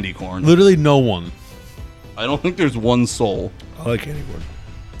 likes candy corn. Literally no one. I don't think there's one soul. I like candy corn.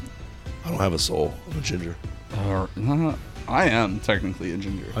 I don't have a soul. I'm a ginger. I am technically a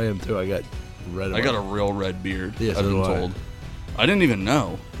ginger. I am too. I got red. I got a real red beard. Yeah, I've so been do I. told. I didn't even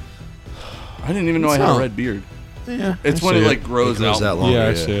know. I didn't even know It's I had not- a red beard. Yeah. It's when it like grows, It grows out. that long. Yeah, I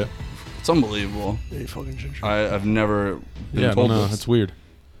yeah. see it. It's unbelievable. Yeah, you fucking ginger. I've never been Yeah, I don't told know. this. It's weird.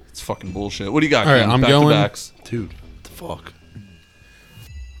 It's fucking bullshit. What do you got? All right, Ken? I'm Back going- to backs. Dude, what the fuck?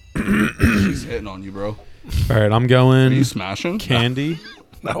 He's hitting on you, bro. All right, I'm Are going you smashing? candy.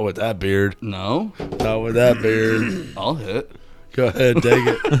 Not with that beard. No, Not with that beard. I'll hit. Go ahead, take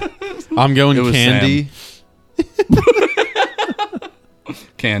it. I'm going It was candy.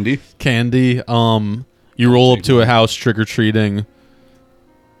 Candy. Candy. You roll up to a house trick or treating,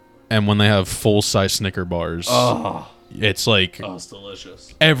 and when they have full size Snicker bars, Oh, it's like it's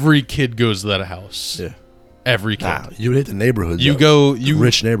delicious. every kid goes to that house. Yeah. Every kid. Nah, you would hit the neighborhoods. You though. go. You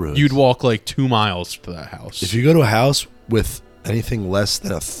rich neighborhoods. You'd walk like 2 miles to that house. If you go to a house with anything less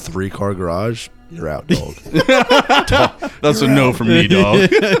than a 3-car garage, you're out, dog. That's a no from me, dog.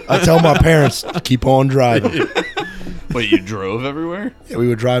 I tell my parents, keep on driving. Wait, you drove everywhere? Yeah, we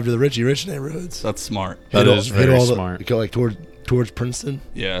would drive to the rich neighborhoods. That's smart. That Hit is hit very the- smart. You go like towards Princeton.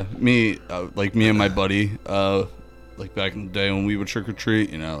 Yeah, me and my buddy, like back in the day when we would trick or treat,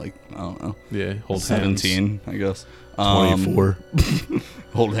 you know, like I don't know, Yeah, hold hands. 17, I guess. 24.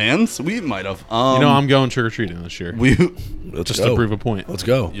 Hold hands. We might have. You know, I'm going trick or treating this year, we. Let's just go. to prove a point. Let's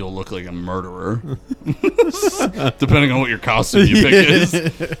go. You'll look like a murderer, depending on what your costume you pick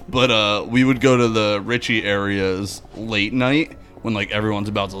is. But we would go to the Richie areas late night when like everyone's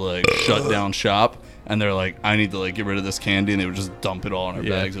about to like shut down shop, and they're like, "I need to like get rid of this candy," and they would just dump it all in our Yeah.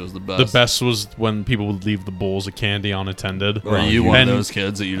 bags. It was the best. The best was when people would leave the bowls of candy unattended. Were you one of And- those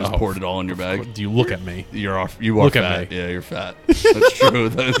kids that you just Oh, poured it all in your bag? Do you look at me? You're off. You are Look at fat. me. Yeah, you're fat. That's true.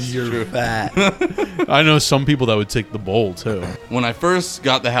 That's true. Fat. I know some people that would take the bowl too. When I first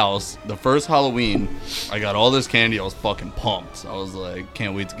got the house, the first Halloween, I got all this candy. I was fucking pumped. I was like,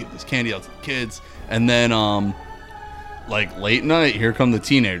 can't wait to get this candy out to the kids. And then, like late night, here come the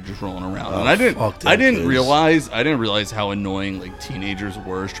teenagers rolling around, and I fuck them I didn't kids. realize how annoying like teenagers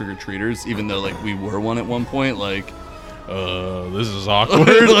were as trick or treaters. Even though like we were one at one point, like, This is awkward.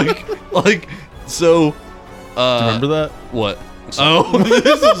 like so. Remember that? What? Oh,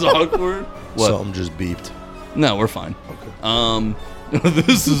 this is awkward. What? Something just beeped. No, we're fine. Okay.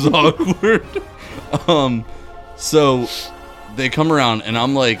 This is awkward. So they come around, and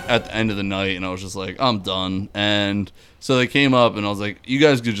I'm like at the end of the night, and I was just like, I'm done. And so they came up, and I was like, you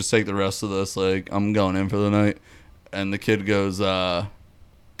guys could just take the rest of this. Like, I'm going in for the night. And the kid goes,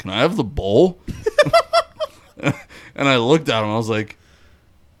 can I have the bowl? And I looked at him, I was like,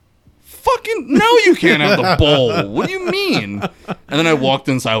 fucking no, you can't have the bowl. What do you mean? And then I walked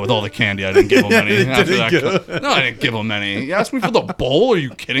inside with all the candy. I didn't give him any. No, I didn't give him any. He asked me for the bowl. Are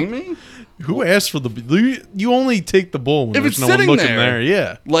you kidding me? Who asked for the? You only take the bowl when If there's it's no one sitting looking there. there.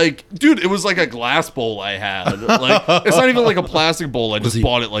 Yeah. Like, dude, it was like a glass bowl I had. Like, it's not even like a plastic bowl. I just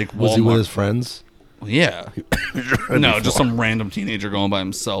bought it like Walmart. Was he with his friends? Yeah. No, just some random teenager going by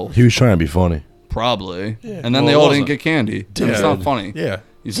himself. He was trying to be funny. Probably. Yeah. And then Well, they it all wasn't. didn't get candy. Dude. It's not funny. Yeah.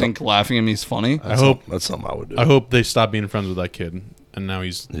 You think laughing at me is funny? That's something I would do. I hope they stop being friends with that kid, and now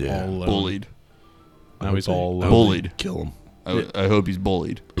he's Yeah. all alone. Bullied. Now he's all alone. Bullied. Kill him. I hope he's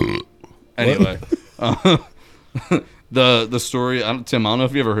bullied. Anyway, the story. Tim, I don't know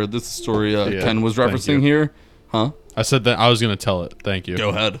if you ever heard this story. Yeah, Ken was thank referencing you. here. Huh? I said that I was gonna tell it. Thank you. Go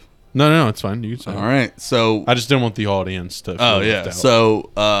ahead. No, it's fine. You can say All it. right. So. I just didn't want the audience to. Oh feel yeah. left out.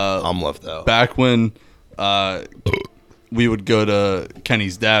 So I'm left out. back when we would go to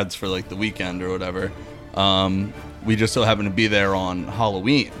Kenny's dad's for like the weekend or whatever, we just so happened to be there on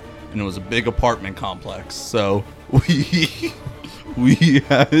Halloween, and it was a big apartment complex. So we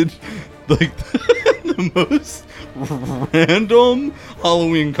had like the most random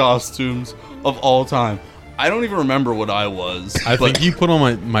Halloween costumes of all time. I don't even remember what I was. I but- think you put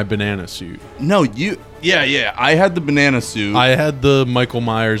on my banana suit. No, you. Yeah. I had the banana suit. I had the Michael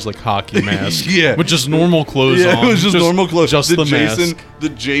Myers like hockey mask. Yeah. With just normal clothes Yeah, on. it was just normal clothes. Just the Jason, mask. the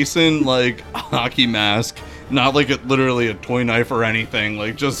Jason like hockey mask, not like literally a toy knife or anything.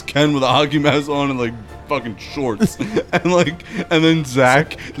 Like just Ken with a hockey mask on and like fucking shorts, and then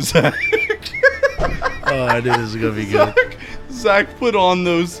Zach. Oh, I knew this was gonna be good. Zach put on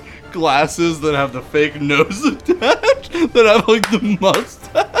those glasses that have the fake nose attached, that have like the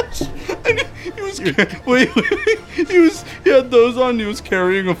mustache. And he was he had those on. He was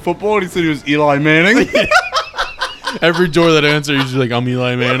carrying a football, and he said he was Eli Manning. Every door that answers, he's like, I'm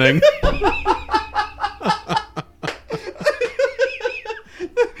Eli Manning.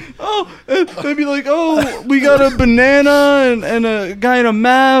 Oh, and they'd be like, "Oh, we got a banana and a guy in a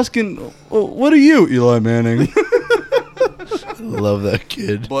mask, and what are you, Eli Manning?" Love that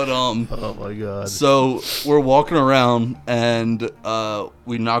kid. But Oh my god. so we're walking around, and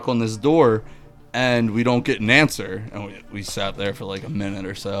we knock on this door, and we don't get an answer, and we sat there for like a minute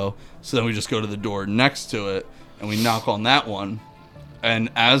or so. So then we just go to the door next to it, and we knock on that one, and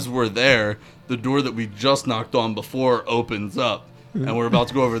as we're there, the door that we just knocked on before opens up. And we're about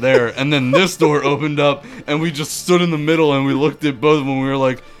to go over there, and then this door opened up, and we just stood in the middle, and we looked at both of them. We were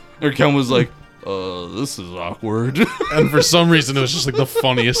like, or Ken was like, this is awkward. And for some reason, it was just like the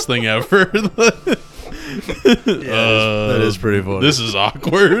funniest thing ever. That is pretty funny. This is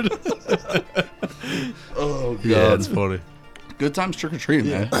awkward. Oh, God. Yeah, it's funny. Good times trick or treat,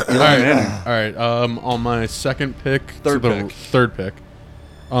 man. All right. On my second pick, Third pick.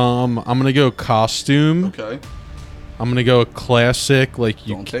 I'm gonna go costume. Okay. I'm gonna go classic. Like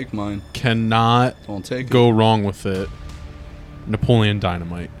you Don't take mine. cannot Don't take go wrong with it. Napoleon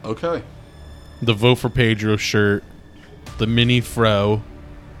Dynamite. it. Okay. The Vote for Pedro shirt. The mini fro.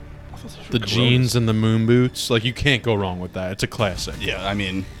 The jeans and the moon boots. Like you can't go wrong with that. It's a classic. Yeah, I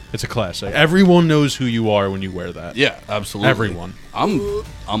mean, It's a classic. Everyone knows who you are when you wear that. yeah, absolutely. Everyone. I'm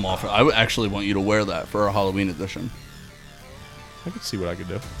off. I would actually want you to wear that for our Halloween edition. I could see what I could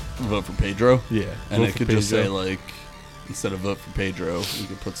do. Vote for Pedro. Yeah. And Vote it for could just Pedro. say like, instead of vote for Pedro, we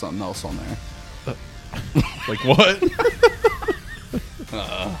could put something else on there. Like what?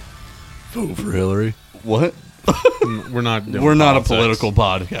 Vote for Hillary. What? We're not. Doing We're not a politics. political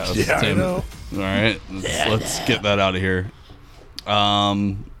podcast. Yeah, I Tim. know. All right, let's get that out of here.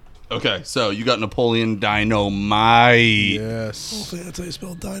 Okay, so you got Napoleon Dynamite. Yes. Hopefully that's how you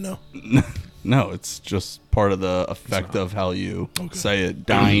spell dino. No, it's just part of the effect of how you say it.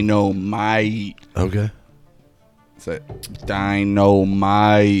 Dynamite. Okay. Say it.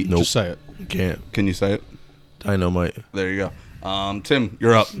 Dynamite. Nope. Just say it. You can't. Can you say it? Dynamite. There you go. Tim,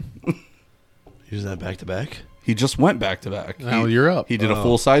 you're up. Using that back to back? He just went back to back. Now you're up. He did a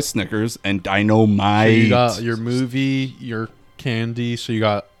full size Snickers and Dynamite. So you got your movie, your candy. So you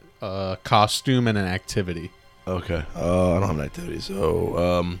got a costume and an activity. Okay. I don't have an activity,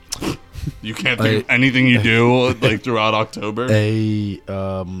 so You can't think of anything you do like throughout October.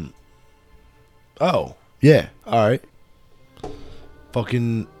 Oh, yeah. All right.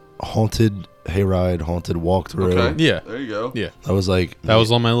 Fucking haunted hayride, haunted walkthrough. Okay. Yeah. There you go. Yeah. That was like That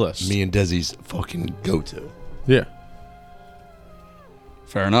was on my list. me and Desi's fucking go-to. Yeah.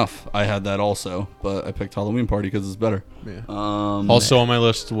 Fair enough. I had that also, but I picked Halloween Party because it's better. Yeah. Um, Also on my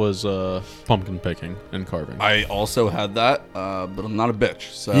list was pumpkin picking and carving. I also had that, but I'm not a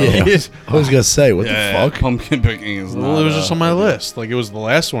bitch. So Yeah. I was gonna say, what yeah, the fuck? pumpkin picking is not. Well, it was just on my list. Like, it was the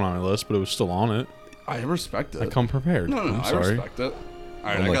last one on my list, but it was still on it. I respect it. I come prepared. No, I'm I sorry. respect it. All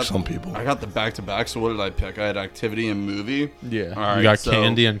right, Unlike some people. I got the back to back. So what did I pick? I had activity and movie. Yeah. All right, you got so-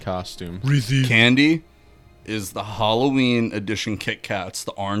 candy and costume. Candy is the Halloween edition Kit Kats,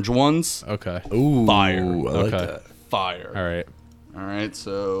 the orange ones. Okay. Ooh, Fire. I like Okay. that. Fire. All right. All right,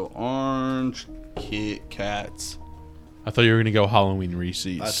 so orange Kit Kats. I thought you were going to go Halloween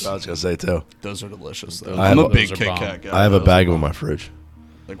Reese's. That's what I was gonna say too. Those are delicious. Though. Those- I'm a those big are Kit bomb. Kat guy. I have a Those bag are of them in bomb. my fridge.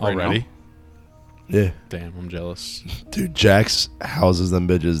 Like right Already? now? Yeah, Damn, I'm jealous. dude. Jax houses them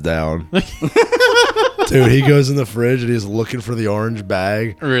bitches down. Dude, he goes in the fridge and he's looking for the orange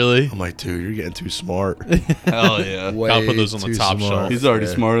bag. Really? I'm like, dude, you're getting too smart. Hell yeah. Gotta put those on the Way top too shelf. He's already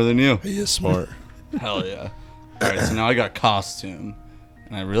Yeah. smarter than you. He is smart. Hell yeah. All right, so now I got costume.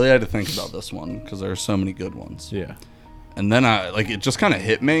 And I really had to think about this one because there are so many good ones. Yeah. And then it just kind of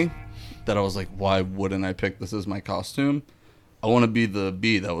hit me that I was like, why wouldn't I pick this as my costume? I want to be the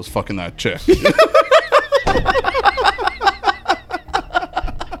bee that was fucking that chick.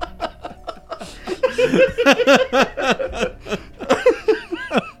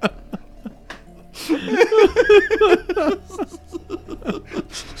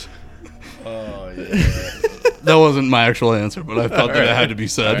 Oh yeah. That wasn't my actual answer, but I thought that it had to be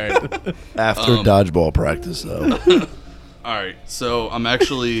said. After dodgeball practice, though. All right, so I'm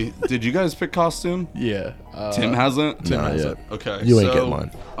actually. Did you guys pick costume? Yeah. Tim hasn't. Tim not hasn't. yet. Okay, You ain't so getting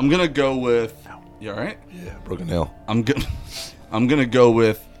mine. I'm gonna go with. You all right? Yeah, broken nail. I'm gonna go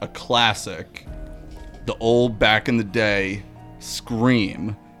with a classic, the old back in the day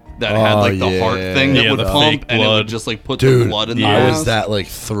Scream that had like the heart yeah. thing that Yeah, would the pump fake and it blood. would just like put the Dude, blood in the I was mask. that like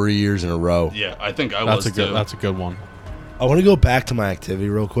 3 years in a row. Yeah, I think I That's was a good. too. That's a good one. I want to go back to my activity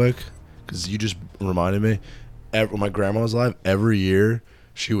real quick because you just reminded me. When my grandma was alive, every year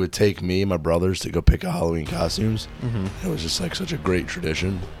she would take me and my brothers to go pick out Halloween costumes. It was just like such a great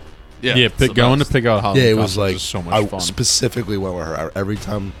tradition. yeah, Yeah, it's the going to best. pick out Halloween Yeah, it was costumes like is so much I fun. specifically went with her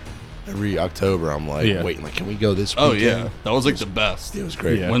every October. I'm like, Yeah. wait, like, can we go this Oh weekend? yeah, that was like the best. It was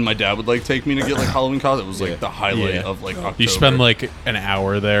great. Yeah. When my dad would like take me to get like Halloween costumes, it was like the highlight Yeah. of like October. You spend like an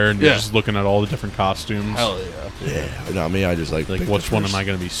hour there and you're Yeah. just looking at all the different costumes. hell yeah. Yeah, not me. I just like picked Which the one am first- I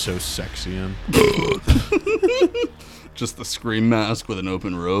going to be so sexy in? Just the Scream mask with an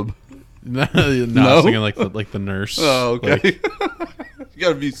open robe. no, I was thinking like the nurse. Oh, okay. Like, You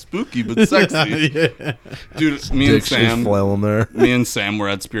gotta be spooky but sexy, yeah. dude. Me and Dick's just Sam, flailing there. me and Sam were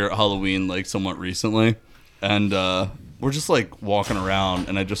at Spirit Halloween like somewhat recently, and we're just like walking around,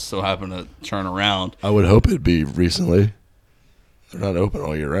 and I just so happened to turn around. I would hope it'd be recently. They're not open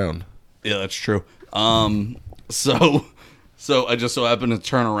all year round. Yeah, that's true. So I just so happened to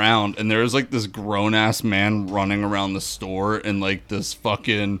turn around, and there was like this grown ass man running around the store in like this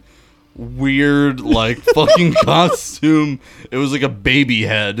fucking weird like fucking costume. It was like a baby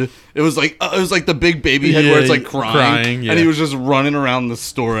head. It was like the big baby head where it's like crying, yeah. and he was just running around the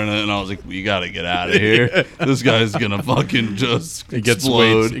store in it, and I was like, we gotta get out of here. This guy's gonna fucking just It gets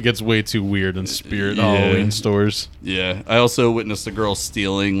explode. it gets way too weird in Spirit Yeah. Halloween stores. Yeah, I also witnessed a girl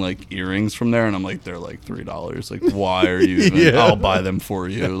stealing like earrings from there, and I'm like, they're like $3. Like, why are you? Even, Yeah. I'll buy them for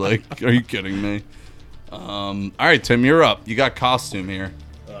you. Like, are you kidding me? All right, Tim, you're up. You got costume here.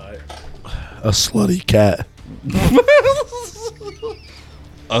 A slutty cat.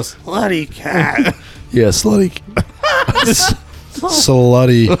 A slutty cat. Yeah, slutty.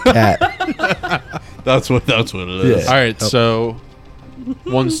 Slutty cat. That's what it is. Yeah. All right, so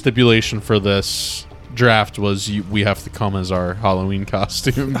one stipulation for this draft was we have to come as our Halloween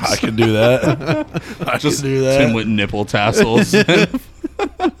costumes. I can do that. I Just can do that. Tim with nipple tassels.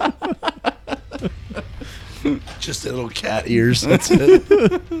 Just little cat ears. That's it.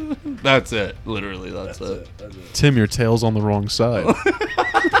 That's it. Literally, that's it. Tim, your tail's on the wrong side.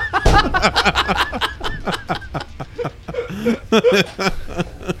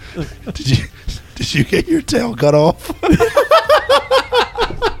 Did you get your tail cut off?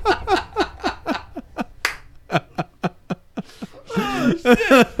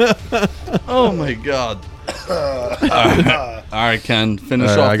 Oh my god. All right, Ken, finish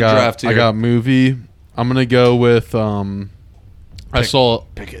All right, off the draft here. I got movie. I'm gonna go with I saw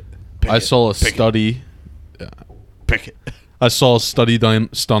pick it. I saw a study. Pick it. I saw a study done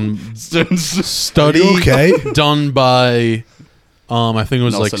study Are you okay? done by I think it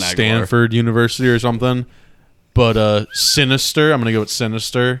was like Nelson Aguilar. Stanford University or something. But Sinister, I'm gonna go with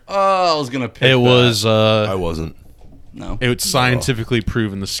Sinister. Oh, I was gonna pick. It that. was I wasn't. No. It's scientifically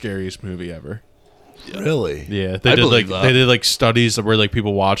proven the scariest movie ever. Really? Yeah, I believe that. they did like studies where like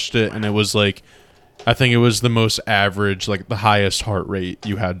people watched it, and it was like, I think it was the most average, like the highest heart rate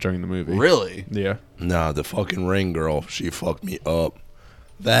you had during the movie. Really? Yeah. Nah, the fucking Ring girl, she fucked me up.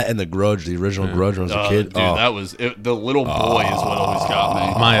 That and the Grudge, the original Grudge when I was a kid. Dude, that was it, the little boy is what always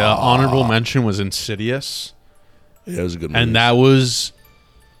got me. My honorable mention was Insidious, Yeah, it was a good movie. and that was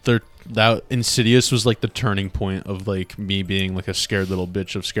that Insidious was like the turning point of like me being like a scared little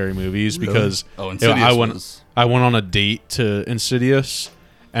bitch of scary movies because Insidious I went on a date to Insidious,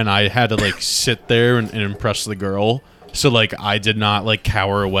 and I had to like sit there and impress the girl. So like I did not like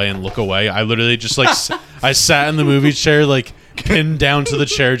cower away and look away. I literally just like I sat in the movie chair like pinned down to the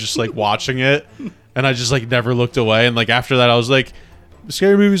chair just like watching it, and I just like never looked away. And like after that I was like,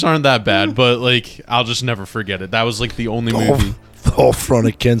 scary movies aren't that bad, but like I'll just never forget it. That was like the only movie. The whole front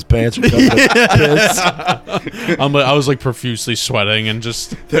of Ken's pants are covered with piss. I was like profusely sweating and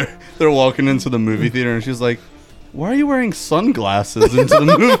just They're walking into the movie theater and she's like, "Why are you wearing sunglasses into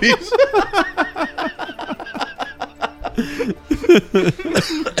the movies?"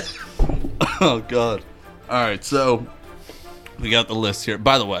 Oh god. All right, so we got the list here.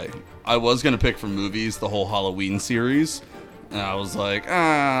 By the way, I was gonna pick from movies the whole Halloween series, and I was like,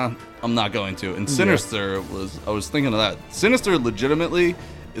 I'm not going to. And Sinister I was thinking of that. Sinister legitimately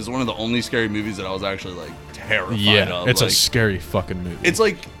is one of the only scary movies that I was actually like terrified of. it's like, a scary fucking movie. It's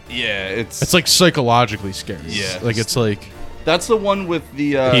like, yeah, it's like psychologically scary. Yeah. Like it's like that's the one with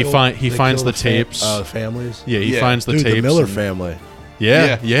the he They finds kill the tapes. families. Yeah, he Yeah. finds the Dude, tapes. the Miller and- family.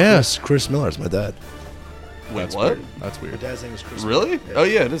 Yeah, yeah. Chris Miller's my dad. wait, That's what? weird. That's My weird. dad's name is Chris. Really? Miller. Oh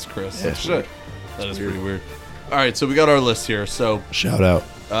yeah, it is Chris. Yeah, Oh, it's shit. weird. That is weird. pretty weird. All right, so we got our list here. So Shout out.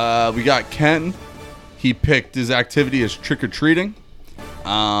 we got Ken. He picked his activity as trick or treating.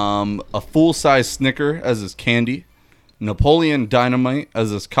 A full size Snicker as his candy. Napoleon Dynamite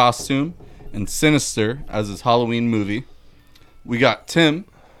as his costume, and Sinister as his Halloween movie. We got Tim,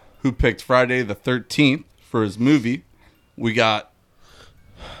 who picked Friday the 13th for his movie. We got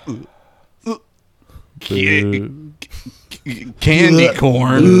candy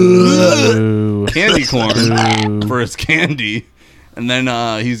corn. Ooh. Candy corn for his candy. And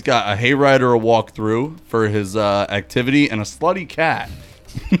then he's got a hayride or a walkthrough for his activity, and a slutty cat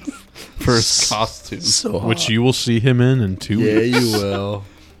for his costume. So hot. Which you will see him in 2 Yeah, weeks. you will.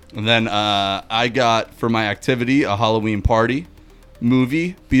 And then I got for my activity a Halloween party,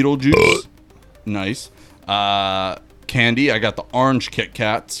 movie, Beetlejuice, nice. Candy, I got the orange Kit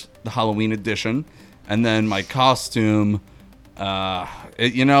Kats, the Halloween edition, and then my costume.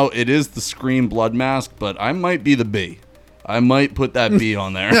 It is the Scream blood mask, but I might be the bee. I might put that bee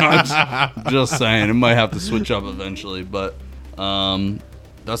on there. I'm just saying, it might have to switch up eventually, but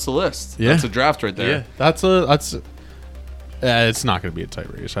that's the list. Yeah. That's a draft right there. Yeah, that's. It's not going to be a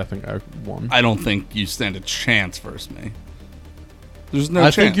tight race. I think I won. I don't think you stand a chance versus me. There's no I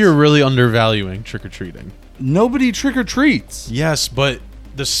chance. think you're really undervaluing trick or treating. Nobody trick or treats. Yes, but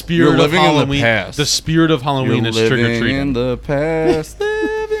the spirit You're of living in the Halloween. past. The spirit of Halloween is trick or in treating. the past.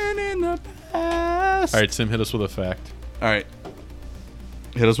 Living in the past. All right, Tim, hit us with a fact. All right.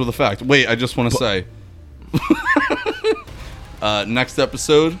 Hit us with a fact. Wait, I just want to say. Next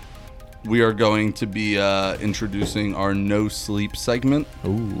episode, we are going to be introducing our no sleep segment.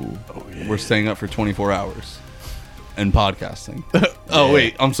 Ooh. We're staying up for 24 hours and podcasting. Oh,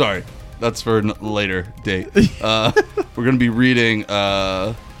 wait. I'm sorry. That's for a later date. We're going to be reading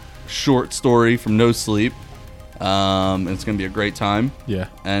a short story from No Sleep. It's going to be a great time. Yeah.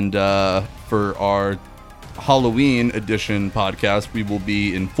 And for our Halloween edition podcast, we will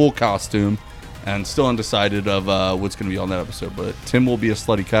be in full costume and still undecided of what's going to be on that episode. But Tim will be a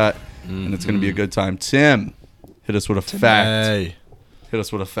slutty cat, and it's going to be a good time. Tim, hit us with a fact. Hey, Hit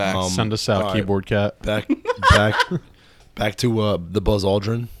us with a fact. Send us out, all right. keyboard cat. back to the Buzz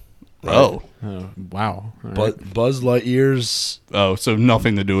Aldrin. Oh. Oh, wow. All right. Buzz Lightyear's Oh, so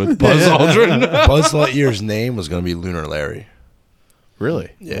nothing to do with Buzz Aldrin. Buzz Lightyear's name was going to be Lunar Larry.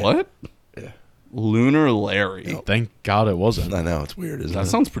 Really? Yeah. What? Yeah. Lunar Larry. Thank God it wasn't. I know it's weird, isn't That it?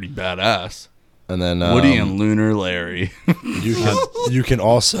 sounds pretty badass. And then Woody and Lunar Larry. you can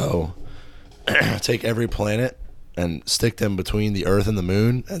also take every planet and stick them between the Earth and the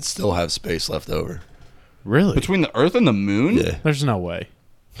Moon and still have space left over. Really? Between the Earth and the Moon? Yeah. There's no way.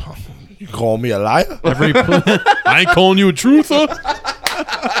 You call me a liar? I ain't calling you a truther.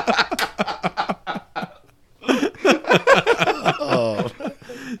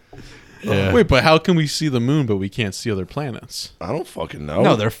 Yeah. Wait, but how can we see the moon but we can't see other planets? I don't fucking know.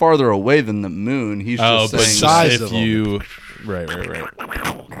 No, they're farther away than the moon. He's Oh, just but saying. size if of them. you... Right.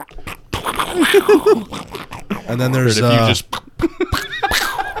 And then But there's if you just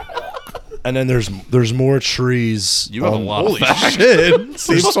there's more trees. You have a lot of holy facts. shit,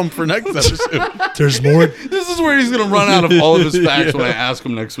 save some for next episode. There's more. This is where he's gonna run out of all of his facts when I ask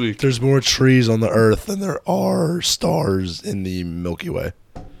him next week. There's more trees on the Earth than there are stars in the Milky Way.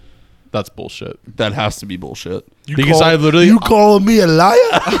 That's bullshit. That has to be bullshit. You calling me a liar?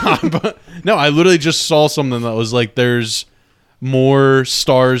 No, I literally just saw something that was like, there's more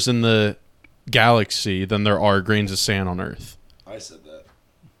stars in the galaxy than there are grains of sand on Earth. I said that.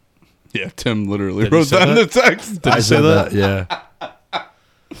 Yeah, Tim literally Did he wrote say that in the that? text. Did I say that? Yeah.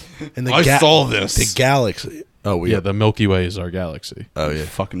 And I saw this. The galaxy. Oh, Yeah, the Milky Way is our galaxy. Oh yeah.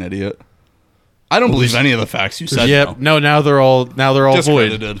 Fucking idiot. I don't believe any of the facts you said. Yep. now. No, now they're all void.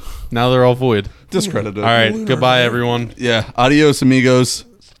 Discredited. Now they're all void. Discredited. All right. Goodbye, everyone. Yeah. Adios, amigos.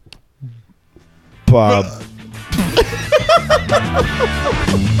 Bob.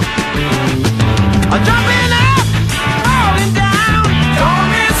 I'm jumping